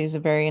 so she's a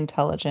very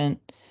intelligent.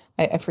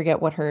 I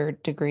forget what her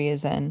degree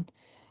is in,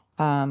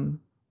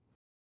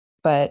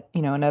 but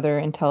another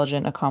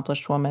intelligent,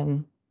 accomplished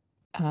woman,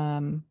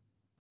 and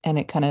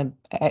it kind of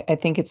I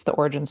think it's the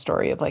origin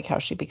story of like how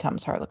she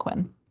becomes Harley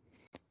Quinn.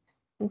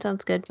 That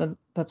sounds good. So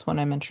that's one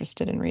I'm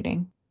interested in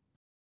reading.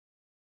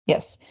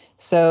 Yes,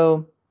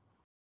 so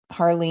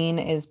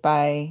Harleen is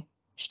by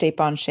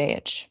Stepan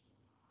Schaich.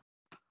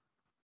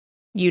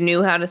 You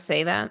knew how to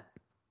say that?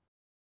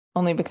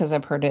 Only because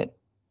I've heard it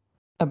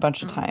a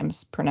bunch of Oh,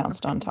 times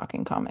pronounced on okay.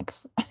 Talking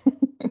Comics.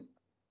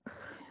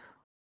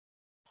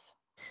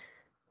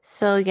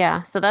 So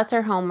yeah, so that's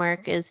our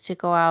homework, is to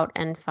go out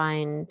and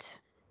find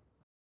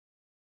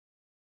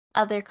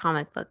other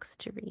comic books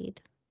to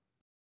read.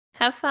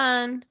 Have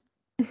fun.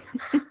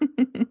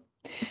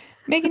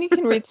 Megan, you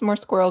can read some more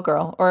Squirrel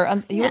Girl, or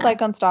you would Yeah.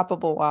 like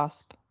Unstoppable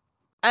Wasp.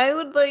 I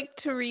would like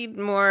to read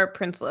more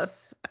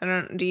Princeless.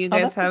 Do you Oh,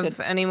 guys that's a have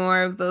good- any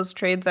more of those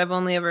trades? I've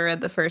only ever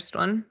read the first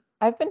one.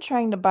 I've been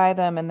trying to buy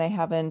them and I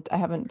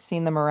haven't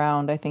seen them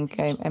around. I think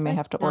They're I just, may like,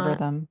 have to order not-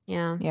 them.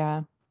 Yeah,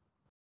 Yeah.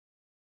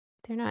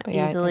 they're not But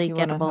yeah, I easily do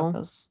want to have gettable.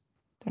 those.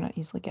 They're not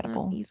easily Not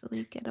gettable.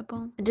 easily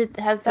gettable.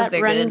 Has 'Cause that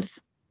they're run? good.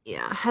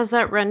 Yeah, has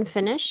that run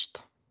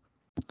finished?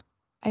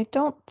 I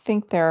don't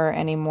think there are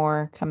any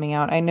more coming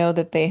out. I know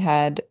that they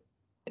had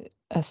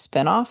a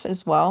spin-off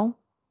as well.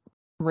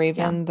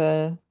 Raven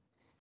I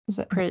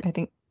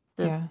think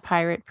The yeah.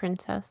 Pirate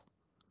Princess.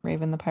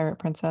 Raven the Pirate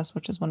Princess,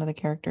 which is one of the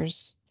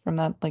characters from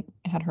that, like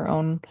had her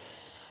own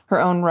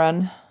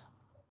run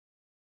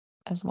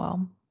as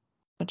well,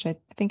 which I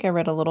think I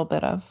read a little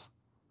bit of.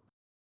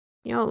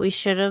 You know what we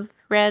should have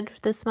read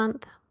this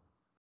month?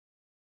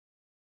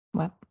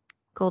 What?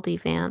 Goldie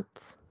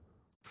Vance.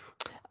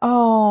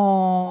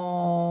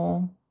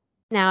 Oh.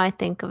 Now I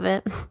think of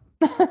it.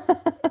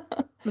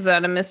 Is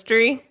that a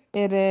mystery?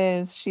 It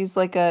is. She's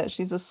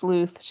a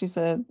sleuth.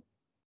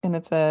 And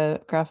it's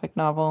a graphic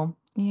novel.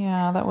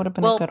 Yeah, that would have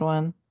been Well, a good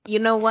one. You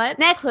know what?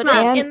 Next Put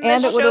month. it in the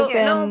And it would have show.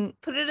 been- No,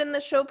 put it in the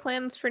show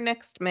plans for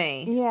next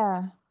May.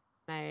 Yeah.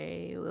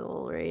 I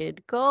will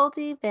read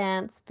Goldie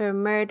Vance for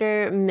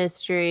Murder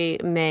Mystery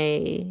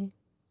Mayhem.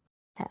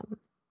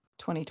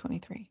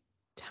 2023.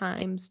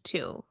 Times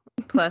 2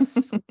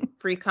 plus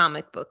free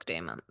comic book day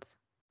month.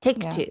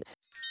 Take Yeah. 2.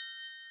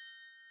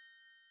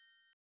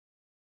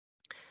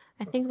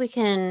 I think we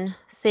can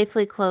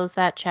safely close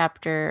that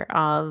chapter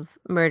of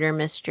Murder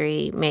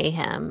Mystery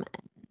Mayhem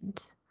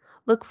and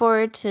look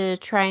forward to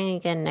trying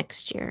again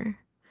next year.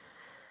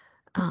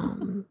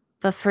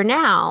 But for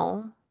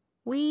now,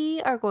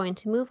 we are going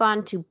to move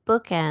on to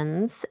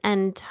bookends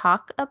and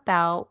talk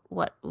about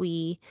what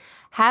we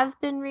have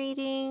been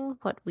reading,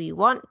 what we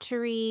want to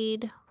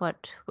read,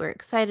 what we're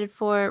excited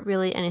for,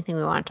 really anything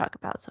we want to talk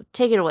about. So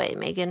take it away,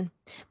 Megan.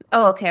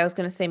 Oh, okay. I was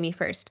going to say me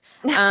first.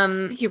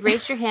 You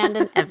raised your hand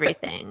and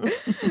everything.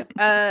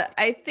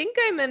 I think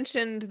I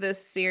mentioned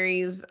this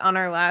series on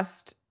our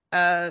last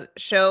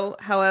show.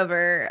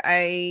 However,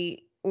 I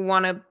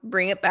want to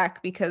bring it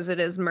back because it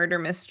is Murder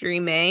Mystery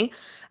May.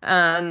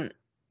 A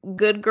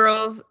Good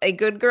Girl's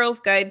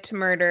Guide to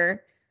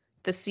Murder,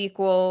 the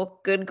sequel,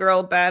 Good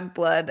Girl, Bad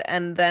Blood,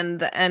 and then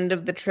the end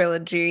of the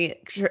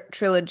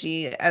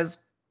trilogy, As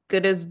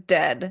Good as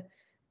Dead.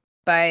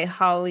 by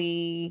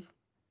Holly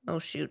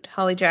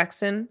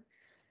Jackson.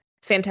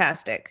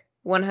 Fantastic.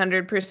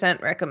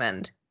 100%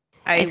 recommend.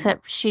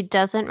 Except she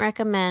doesn't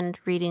recommend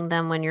reading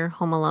them when you're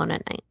home alone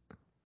at night.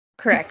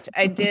 Correct.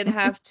 I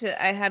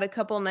had a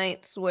couple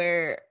nights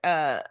where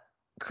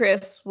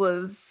Chris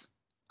was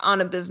on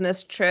a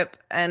business trip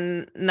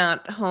and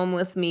not home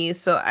with me,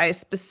 so I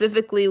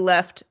specifically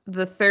left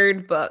the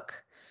third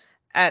book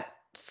at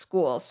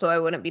school so I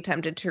wouldn't be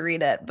tempted to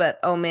read it. But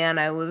oh man,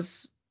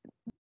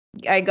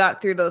 I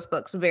got through those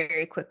books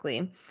very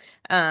quickly.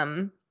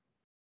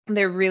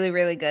 They're really,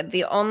 really good.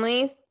 The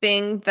only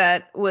thing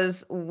that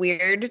was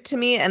weird to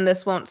me, and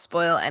this won't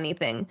spoil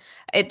anything,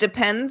 it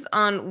depends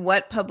on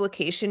what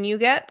publication you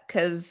get,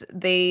 because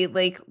they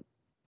the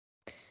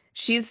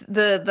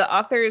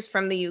author is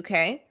from the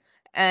UK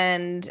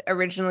and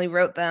originally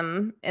wrote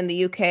them in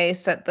the UK,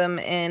 set them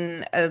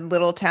in a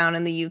little town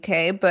in the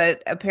UK,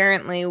 but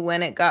apparently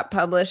when it got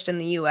published in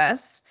the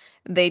US,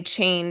 they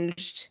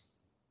changed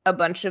a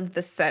bunch of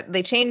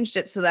they changed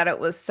it so that it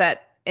was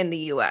set in the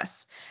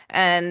US.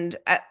 And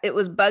it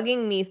was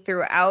bugging me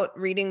throughout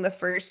reading the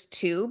first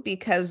two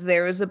because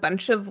there was a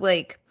bunch of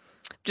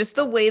just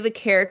the way the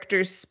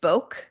characters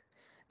spoke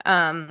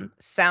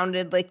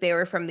sounded like they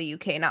were from the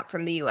UK, not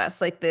from the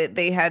US.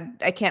 They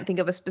had, I can't think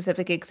of a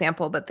specific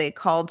example, but they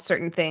called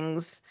certain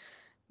things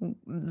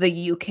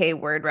the UK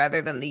word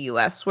rather than the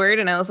US word.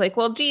 And I was like,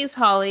 well, geez,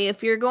 Holly,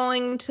 if you're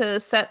going to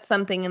set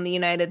something in the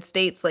United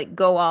States,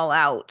 go all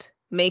out,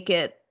 make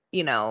it,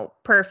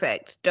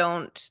 perfect.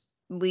 Don't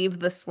leave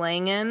the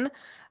slang in.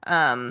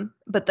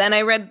 But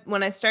then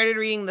when I started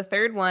reading the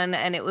third one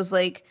and it was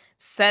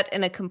set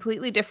in a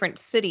completely different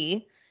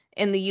city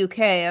in the UK,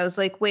 I was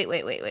like, wait.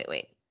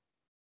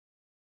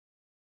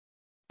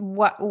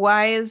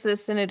 Why is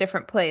this in a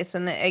different place?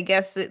 And I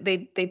guess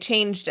they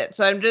changed it.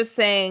 So I'm just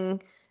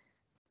saying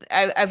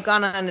I've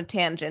gone on a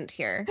tangent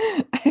here.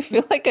 I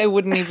feel like I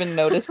wouldn't even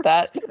notice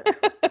that.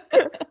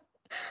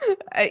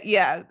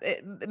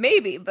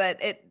 Maybe,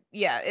 but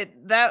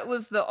that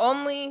was the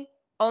only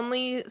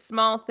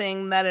small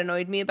thing that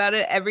annoyed me about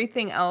it.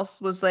 Everything else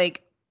was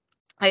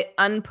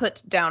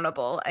unput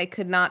downable. I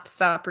could not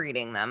stop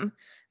reading them.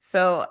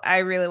 So I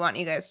really want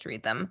you guys to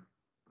read them.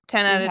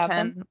 10 out of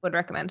 10 would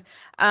recommend.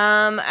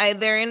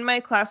 They're in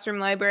my classroom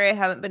library. I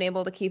haven't been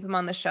able to keep them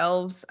on the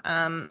shelves.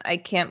 I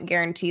can't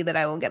guarantee that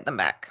I will get them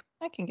back.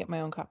 I can get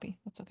my own copy.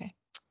 That's okay.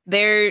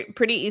 They're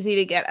pretty easy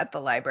to get at the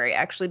library,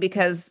 actually,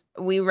 because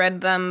we read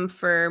them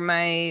for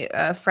my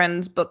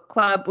friend's book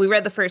club. We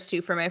read the first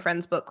two for my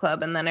friend's book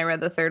club, and then I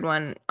read the third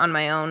one on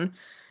my own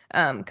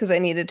because I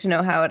needed to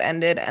know how it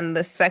ended. And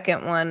the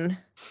second one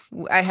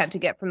I had to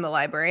get from the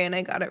library, and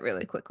I got it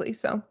really quickly.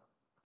 So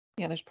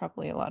yeah, there's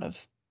probably a lot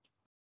of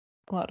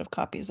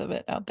copies of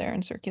it out there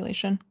in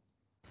circulation.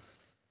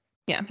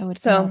 Yeah, I would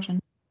imagine.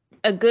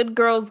 A Good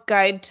Girl's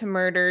Guide to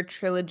Murder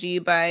trilogy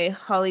by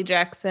Holly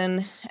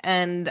Jackson,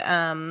 and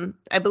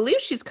I believe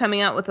she's coming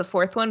out with a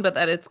fourth one, but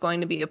that it's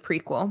going to be a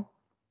prequel,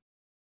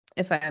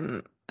 if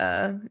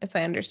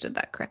I understood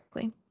that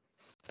correctly.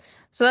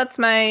 So that's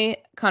my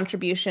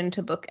contribution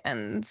to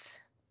Bookends.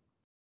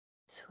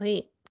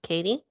 Sweet.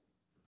 Katie?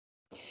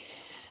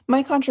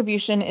 My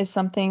contribution is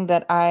something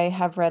that I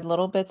have read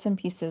little bits and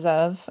pieces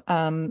of.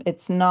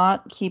 It's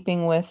not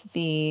keeping with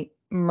the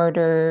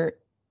murder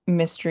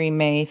mystery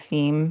May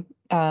theme,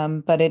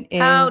 but it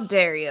is. How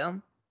dare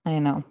you? I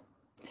know.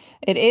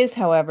 It is,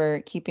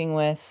 however, keeping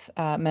with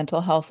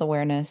Mental Health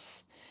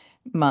Awareness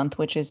Month,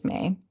 which is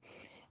May.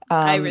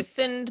 I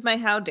rescind my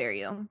how dare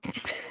you.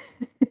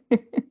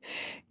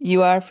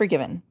 You are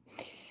forgiven.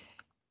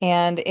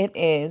 And it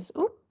is.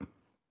 Oop,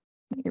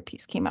 my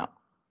earpiece came out.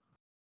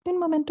 Un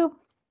momento.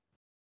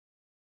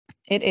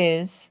 It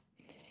is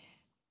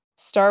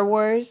Star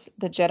Wars: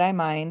 The Jedi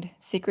Mind,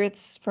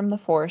 Secrets from the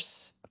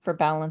Force for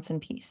Balance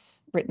and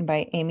Peace, written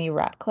by Amy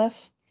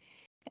Ratcliffe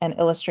and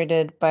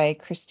illustrated by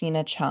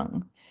Christina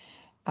Chung.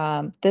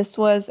 This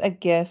was a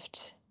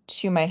gift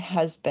to my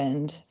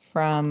husband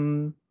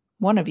from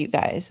one of you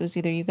guys. It was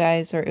either you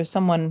guys or it was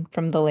someone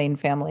from the Lane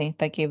family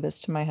that gave this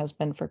to my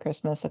husband for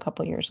Christmas a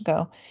couple years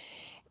ago.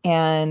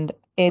 And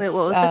it's... Wait,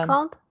 what was it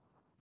called?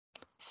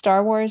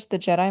 Star Wars: The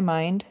Jedi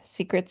Mind,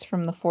 Secrets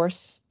from the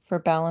Force for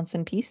Balance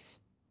and Peace.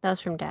 That was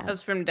from Dad. That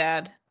was from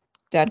Dad.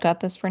 Dad got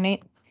this for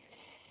Nate.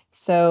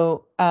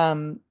 So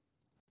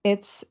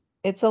it's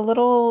a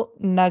little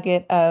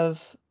nugget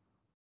of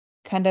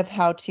kind of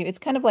it's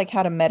kind of like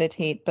how to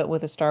meditate, but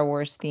with a Star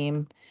Wars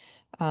theme.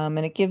 And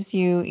it gives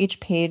you, each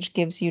page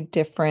gives you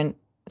different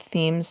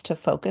themes to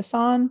focus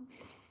on.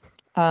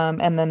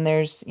 And then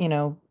there's,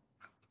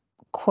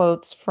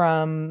 quotes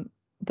from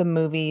the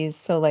movies.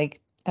 So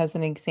as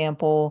an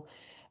example,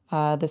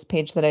 this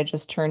page that I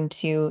just turned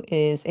to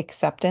is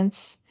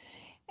acceptance.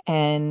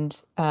 And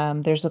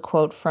there's a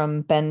quote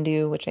from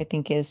Bendu, which I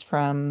think is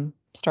from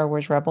Star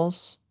Wars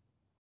Rebels.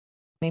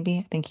 Maybe.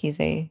 I think he's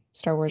a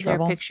Star Wars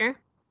rebel. Picture?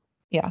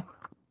 Yeah.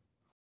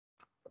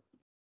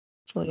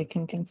 Julia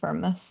can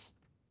confirm this.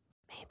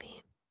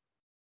 Maybe.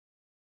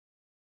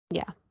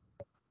 Yeah.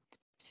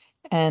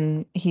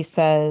 And he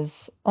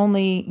says,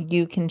 only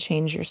you can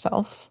change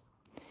yourself.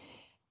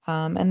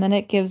 And then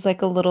it gives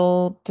like a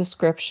little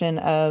description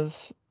of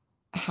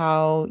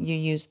how you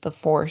use the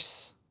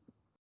Force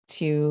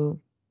to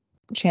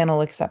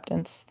channel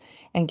acceptance,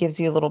 and gives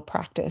you a little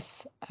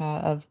practice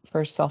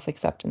for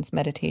self-acceptance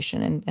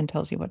meditation, and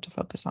tells you what to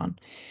focus on.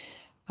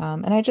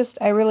 And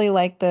I really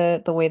like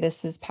the way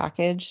this is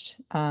packaged.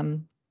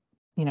 I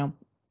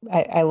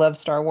love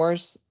Star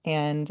Wars,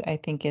 and I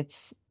think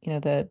it's,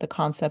 the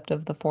concept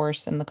of the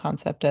Force and the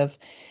concept of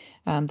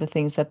the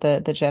things that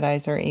the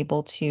Jedis are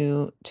able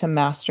to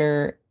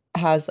master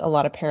has a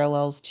lot of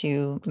parallels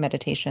to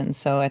meditation.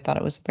 So I thought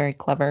it was a very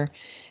clever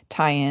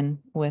tie-in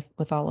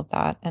with all of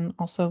that, and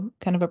also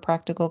kind of a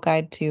practical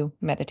guide to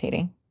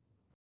meditating.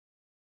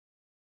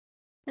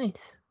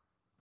 Nice.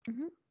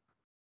 Mm-hmm.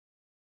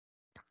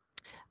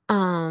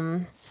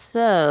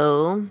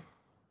 So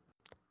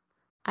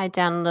I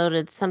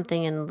downloaded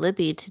something in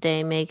Libby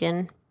today,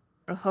 Megan.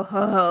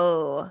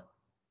 Oh.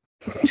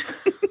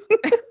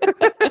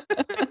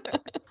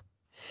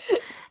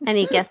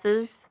 Any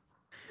guesses?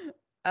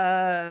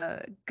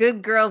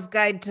 Good Girl's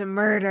Guide to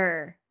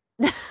Murder.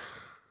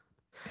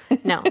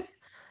 No.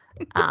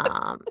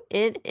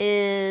 It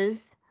is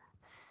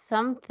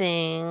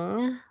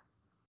something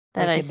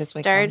that I Wicked This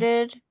Way Comes.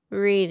 started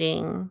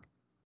reading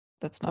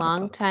That's a not a long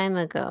book. time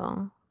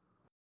ago,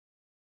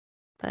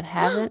 but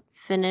haven't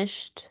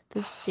finished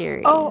the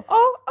series.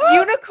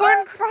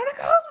 Unicorn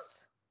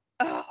Chronicles?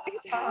 Oh,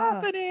 It's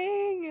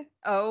happening.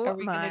 Oh Are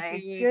we gonna my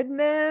do a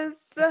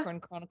goodness. Unicorn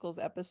Chronicles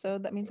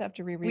episode? That means I have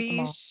to reread them We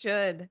all.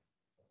 should.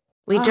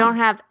 We don't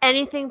have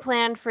anything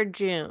planned for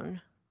June.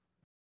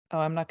 Oh,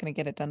 I'm not going to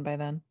get it done by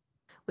then.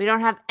 We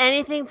don't have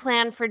anything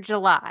planned for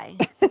July.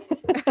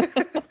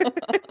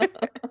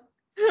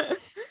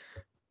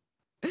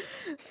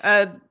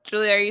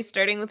 Julie, are you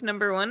starting with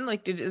number one?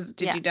 Like, did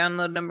Yeah. you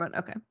download number one?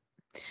 Okay.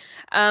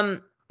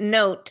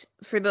 Note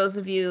for those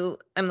of you,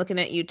 I'm looking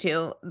at you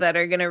two, that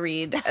are gonna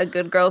read A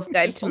Good Girl's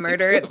Guide There's to only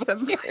Murder two at of us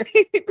some here.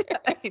 point.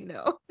 I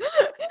know.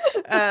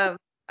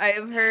 I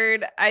have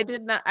heard.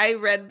 I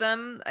read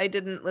them. I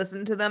didn't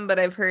listen to them, but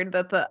I've heard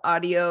that the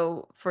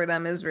audio for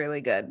them is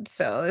really good.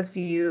 So if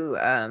you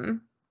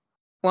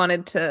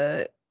wanted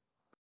to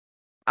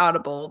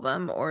Audible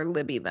them or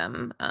Libby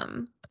them,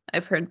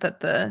 I've heard that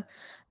the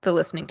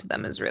listening to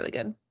them is really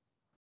good.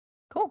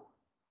 Cool.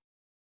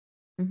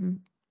 Mm-hmm.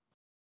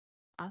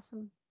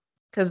 Awesome.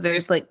 Because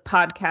there's like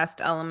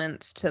podcast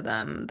elements to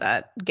them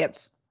that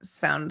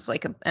sounds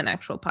like an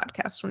actual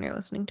podcast when you're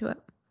listening to it.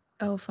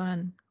 Oh,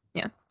 fun.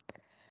 Yeah.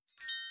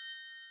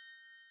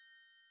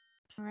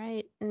 All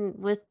right. And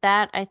with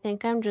that, I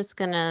think I'm just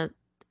going to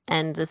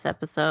end this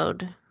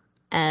episode,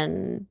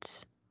 and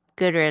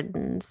good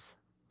riddance.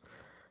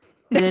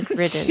 Good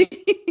riddance.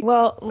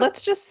 Well,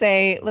 let's just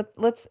say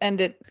let's end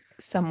it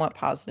somewhat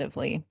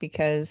positively,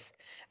 because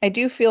I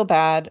do feel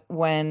bad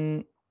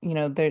when,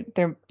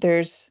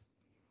 there's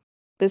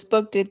this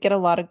book did get a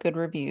lot of good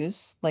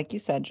reviews, like you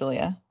said,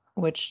 Julia,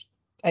 which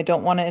I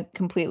don't want to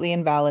completely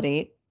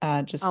invalidate.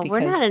 Just because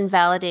we're not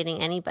invalidating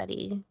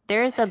anybody.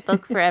 There is a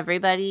book for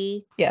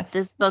everybody. Yes,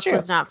 This book true.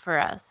 was not for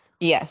us.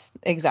 Yes,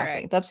 exactly.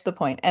 Correct. That's the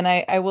point. And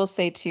I will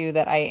say too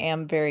that I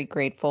am very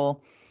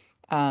grateful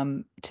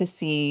to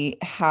see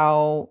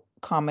how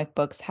comic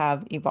books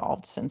have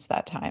evolved since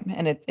that time.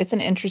 And it's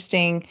an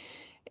interesting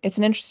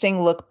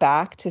look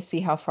back to see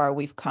how far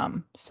we've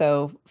come.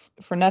 So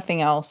for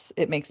nothing else,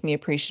 it makes me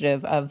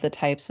appreciative of the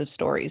types of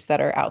stories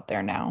that are out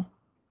there now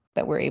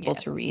that we're able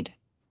to Yes. read.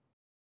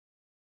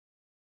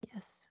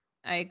 Yes.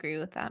 I agree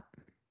with that.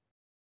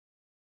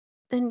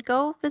 Then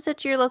go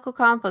visit your local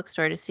comic book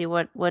store to see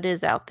what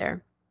is out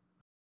there.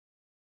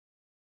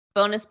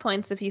 Bonus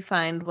points if you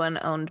find one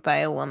owned by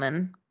a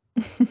woman.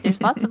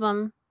 There's lots of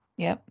them.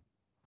 Yep.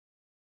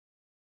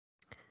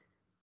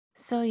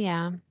 So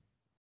yeah.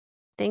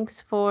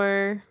 Thanks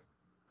for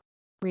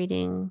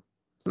reading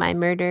my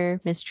murder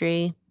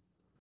mystery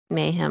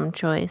mayhem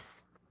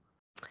choice.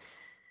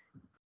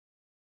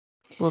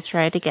 We'll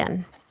try it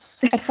again.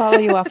 I'd follow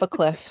you off a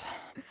cliff.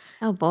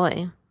 Oh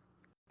boy.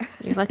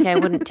 You're lucky I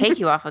wouldn't take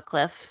you off a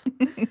cliff.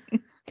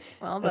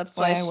 Well, That's that's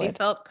why why I she would.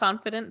 felt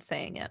confident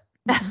saying it.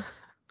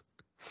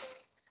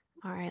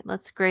 All right,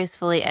 let's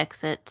gracefully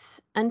exit.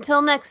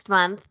 Until next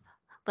month,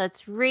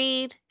 let's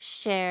read,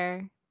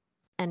 share,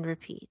 and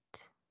repeat.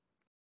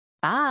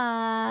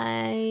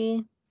 Bye.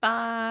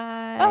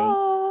 Bye.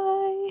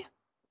 Bye.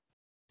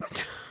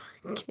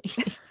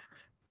 Katie.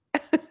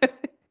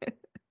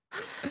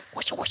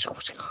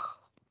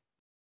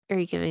 Are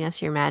you giving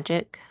us your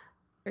magic?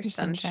 Or Your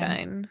sunshine.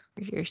 sunshine.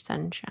 Or your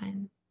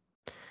sunshine?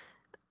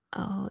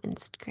 Oh,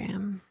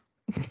 Instagram.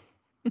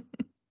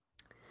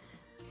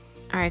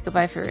 All right,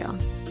 goodbye for real.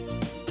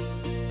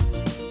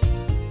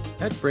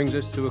 That brings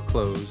us to a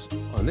close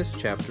on this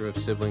chapter of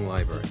Sibling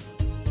Library.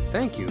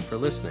 Thank you for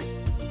listening.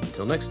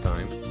 Until next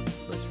time,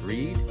 let's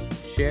read,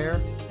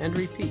 share, and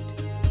repeat.